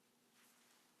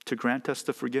 to grant us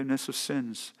the forgiveness of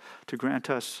sins, to grant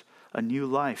us a new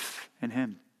life in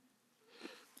him.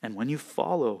 And when you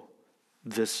follow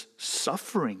this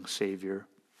suffering Savior,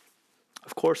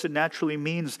 of course it naturally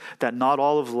means that not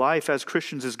all of life as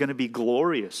Christians is going to be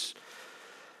glorious.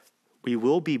 We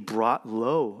will be brought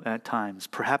low at times,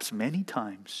 perhaps many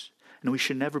times, and we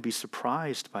should never be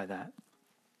surprised by that.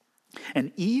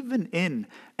 And even in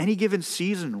any given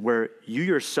season where you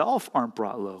yourself aren't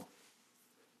brought low,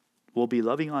 we'll be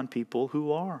loving on people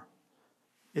who are,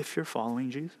 if you're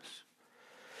following Jesus.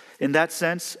 In that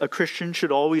sense, a Christian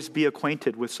should always be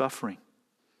acquainted with suffering,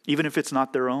 even if it's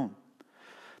not their own,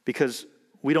 because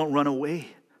we don't run away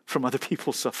from other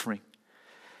people's suffering.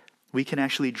 We can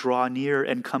actually draw near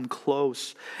and come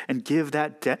close and give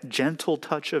that gentle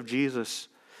touch of Jesus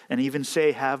and even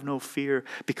say, have no fear,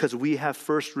 because we have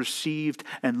first received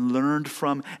and learned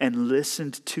from and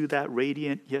listened to that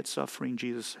radiant yet suffering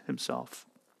Jesus himself.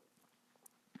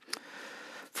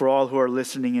 For all who are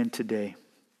listening in today,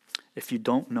 if you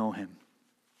don't know him,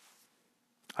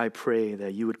 I pray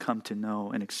that you would come to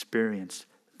know and experience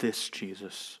this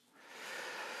Jesus.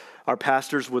 Our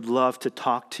pastors would love to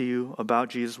talk to you about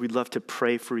Jesus. We'd love to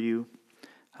pray for you.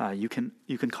 You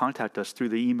can contact us through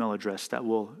the email address that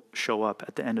will show up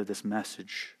at the end of this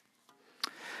message.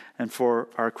 And for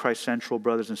our Christ Central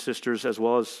brothers and sisters, as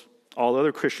well as all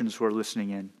other Christians who are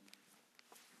listening in,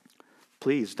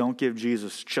 please don't give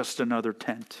Jesus just another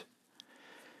tent.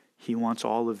 He wants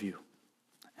all of you.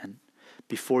 And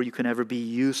before you can ever be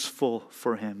useful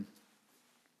for him,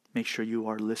 make sure you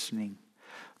are listening.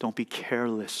 Don't be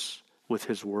careless with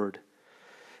his word,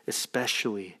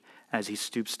 especially as he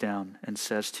stoops down and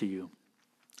says to you,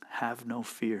 have no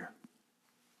fear.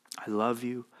 I love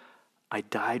you. I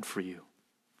died for you.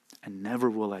 And never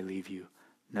will I leave you.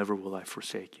 Never will I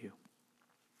forsake you.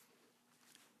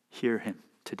 Hear him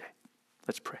today.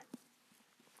 Let's pray.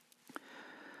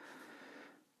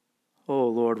 Oh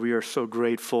Lord, we are so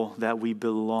grateful that we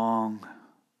belong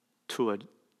to a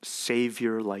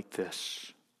Savior like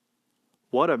this.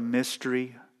 What a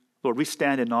mystery. Lord, we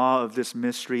stand in awe of this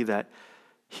mystery that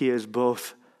he is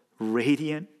both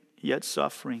radiant yet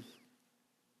suffering.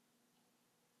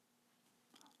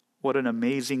 What an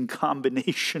amazing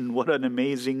combination. What an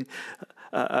amazing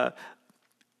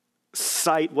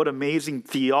sight. What amazing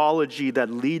theology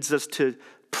that leads us to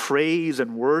praise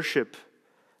and worship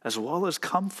as well as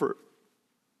comfort.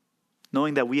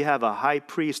 Knowing that we have a high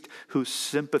priest who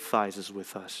sympathizes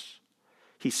with us.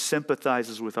 He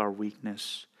sympathizes with our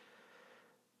weakness.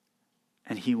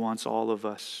 And he wants all of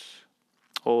us.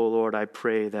 Oh Lord, I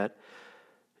pray that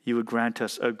you would grant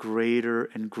us a greater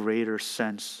and greater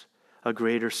sense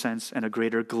and a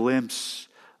greater glimpse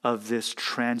of this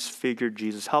transfigured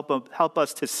Jesus. Help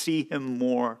us to see him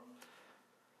more.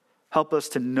 Help us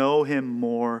to know him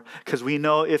more, because we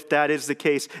know if that is the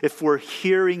case, if we're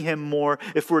hearing him more,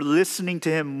 if we're listening to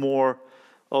him more,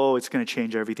 oh, it's going to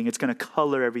change everything. It's going to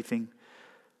color everything.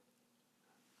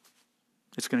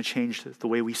 It's going to change the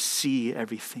way we see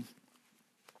everything.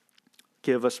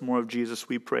 Give us more of Jesus,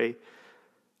 we pray.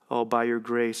 Oh, by your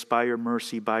grace, by your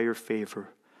mercy, by your favor,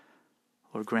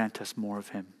 Lord, grant us more of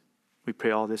him. We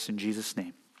pray all this in Jesus'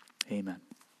 name. Amen.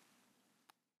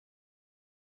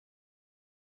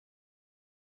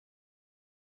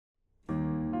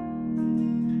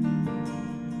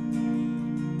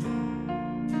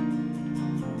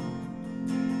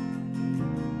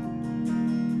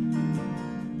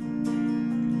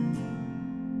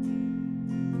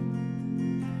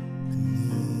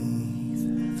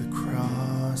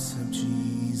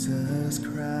 Jesus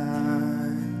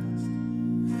Christ,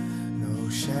 no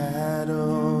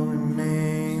shadow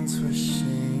remains for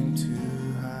shame to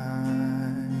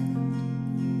hide.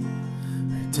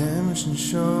 Redemption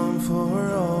shown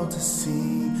for all to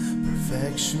see,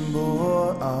 perfection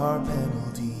bore our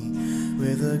penalty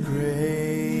with a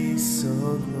grace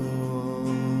so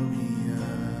glorious.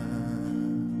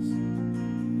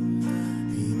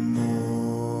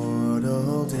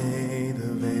 Immortal day,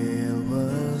 the veil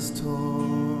was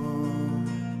torn.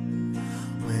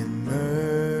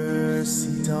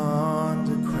 Mercy donned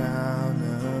a crown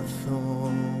of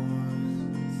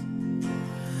thorns,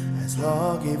 as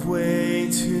law gave way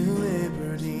to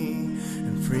liberty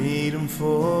and freedom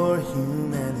for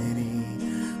humanity,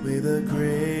 with a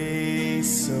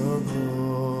grace so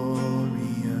glorious.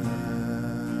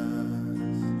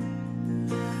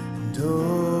 And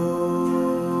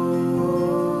oh,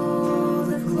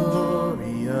 the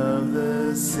glory of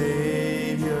the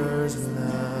Savior's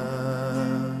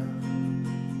love,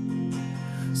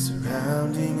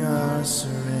 surrounding our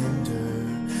surrender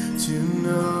to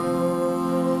know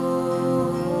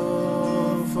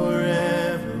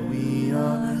forever we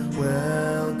are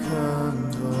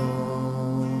welcomed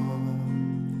home.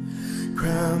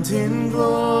 Crowned in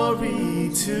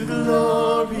glory to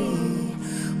glory,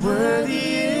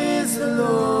 worthy is the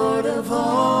Lord of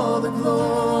all the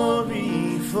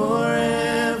glory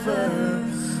forever.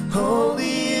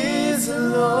 Holy is the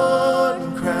Lord,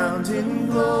 and crowned in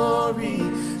glory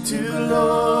to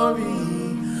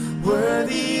glory,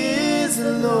 worthy is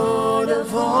the Lord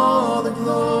of all the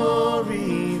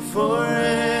glory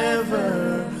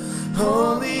forever.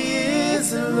 Holy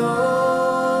is the Lord.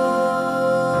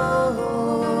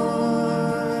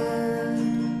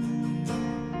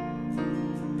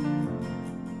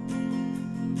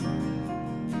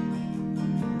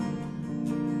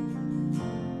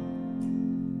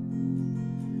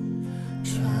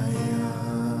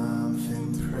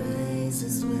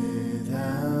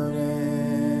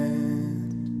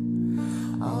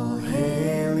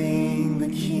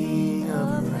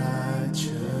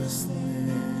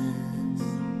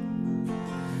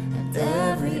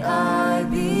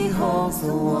 holds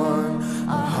the one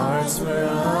our hearts were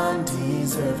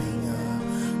undeserving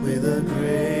of, with a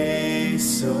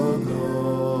grace so glorious.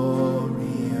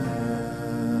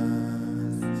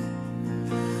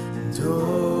 And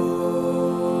oh,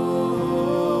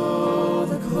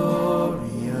 the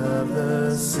glory of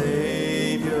the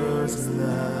Savior's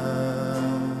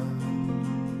love,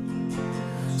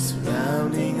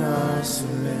 surrounding our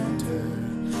surrender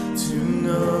to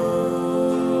know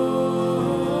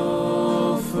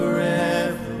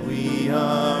forever we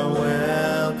are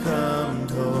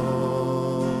welcomed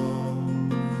home,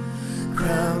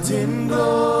 crowned in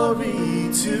glory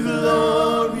to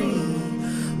glory.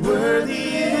 Worthy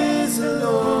is the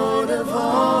Lord of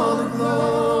all the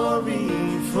glory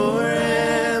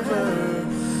forever.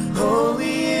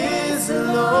 Holy is the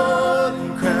Lord,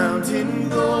 crowned in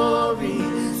glory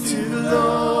to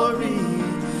glory.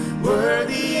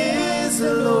 Worthy is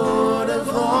the Lord of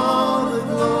all the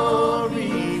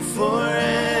glory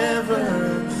forever.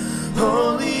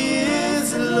 Holy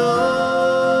is the Lord.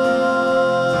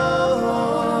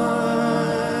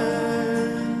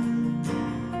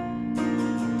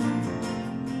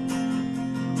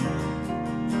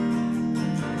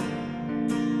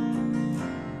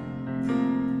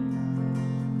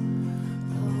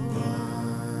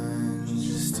 One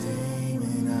just day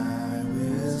when I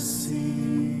will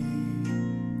see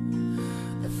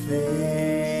the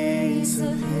face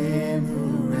of Him who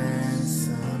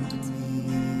ransomed me,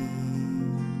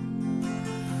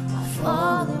 I'll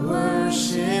fall and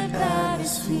worship at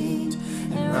His feet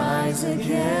and rise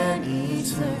again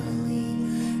eternally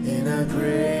in a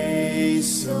grace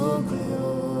so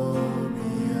glorious.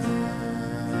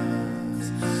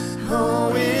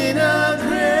 Oh, in a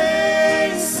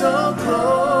grace so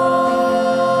glorious.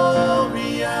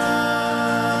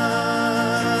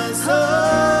 Oh,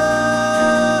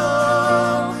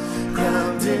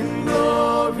 crowned in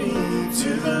glory to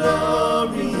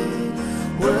glory.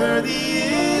 Worthy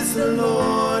is the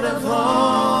Lord of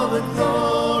all the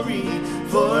glory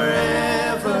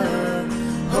forever.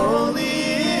 Holy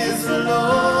is the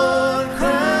Lord,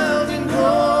 crowned in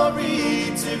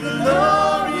glory to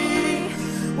glory.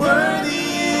 Worthy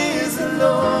is the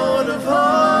Lord of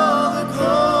all the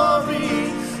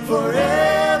glory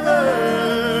forever.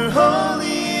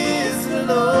 Holy is the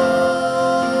Lord.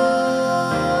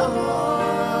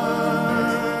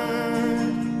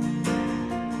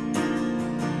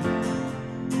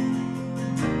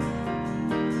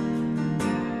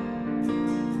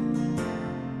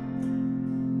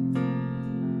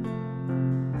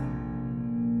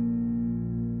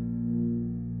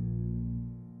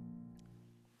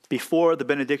 Before the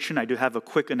benediction, I do have a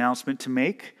quick announcement to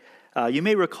make. You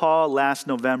may recall last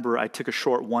November I took a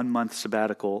short 1-month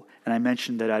sabbatical, and I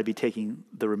mentioned that I'd be taking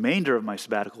the remainder of my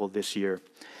sabbatical this year.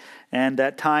 And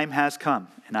that time has come,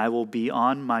 and I will be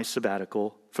on my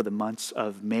sabbatical for the months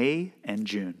of May and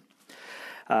June.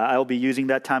 I will be using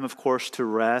that time, of course, to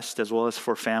rest as well as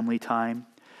for family time.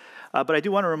 But I do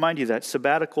want to remind you that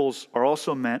sabbaticals are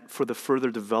also meant for the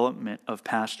further development of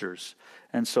pastors.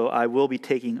 And so I will be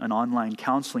taking an online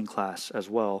counseling class as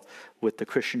well with the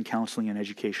Christian Counseling and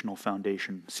Educational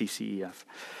Foundation, CCEF.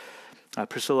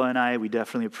 Priscilla and I, we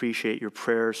definitely appreciate your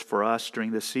prayers for us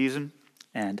during this season,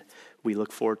 and we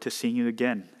look forward to seeing you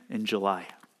again in July.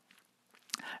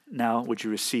 Now, would you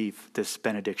receive this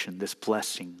benediction, this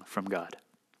blessing from God?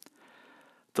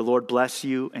 The Lord bless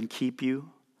you and keep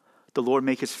you. The Lord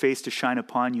make His face to shine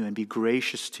upon you and be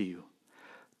gracious to you.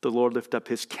 The Lord lift up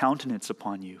His countenance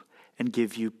upon you and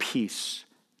give you peace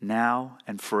now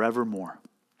and forevermore.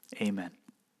 Amen.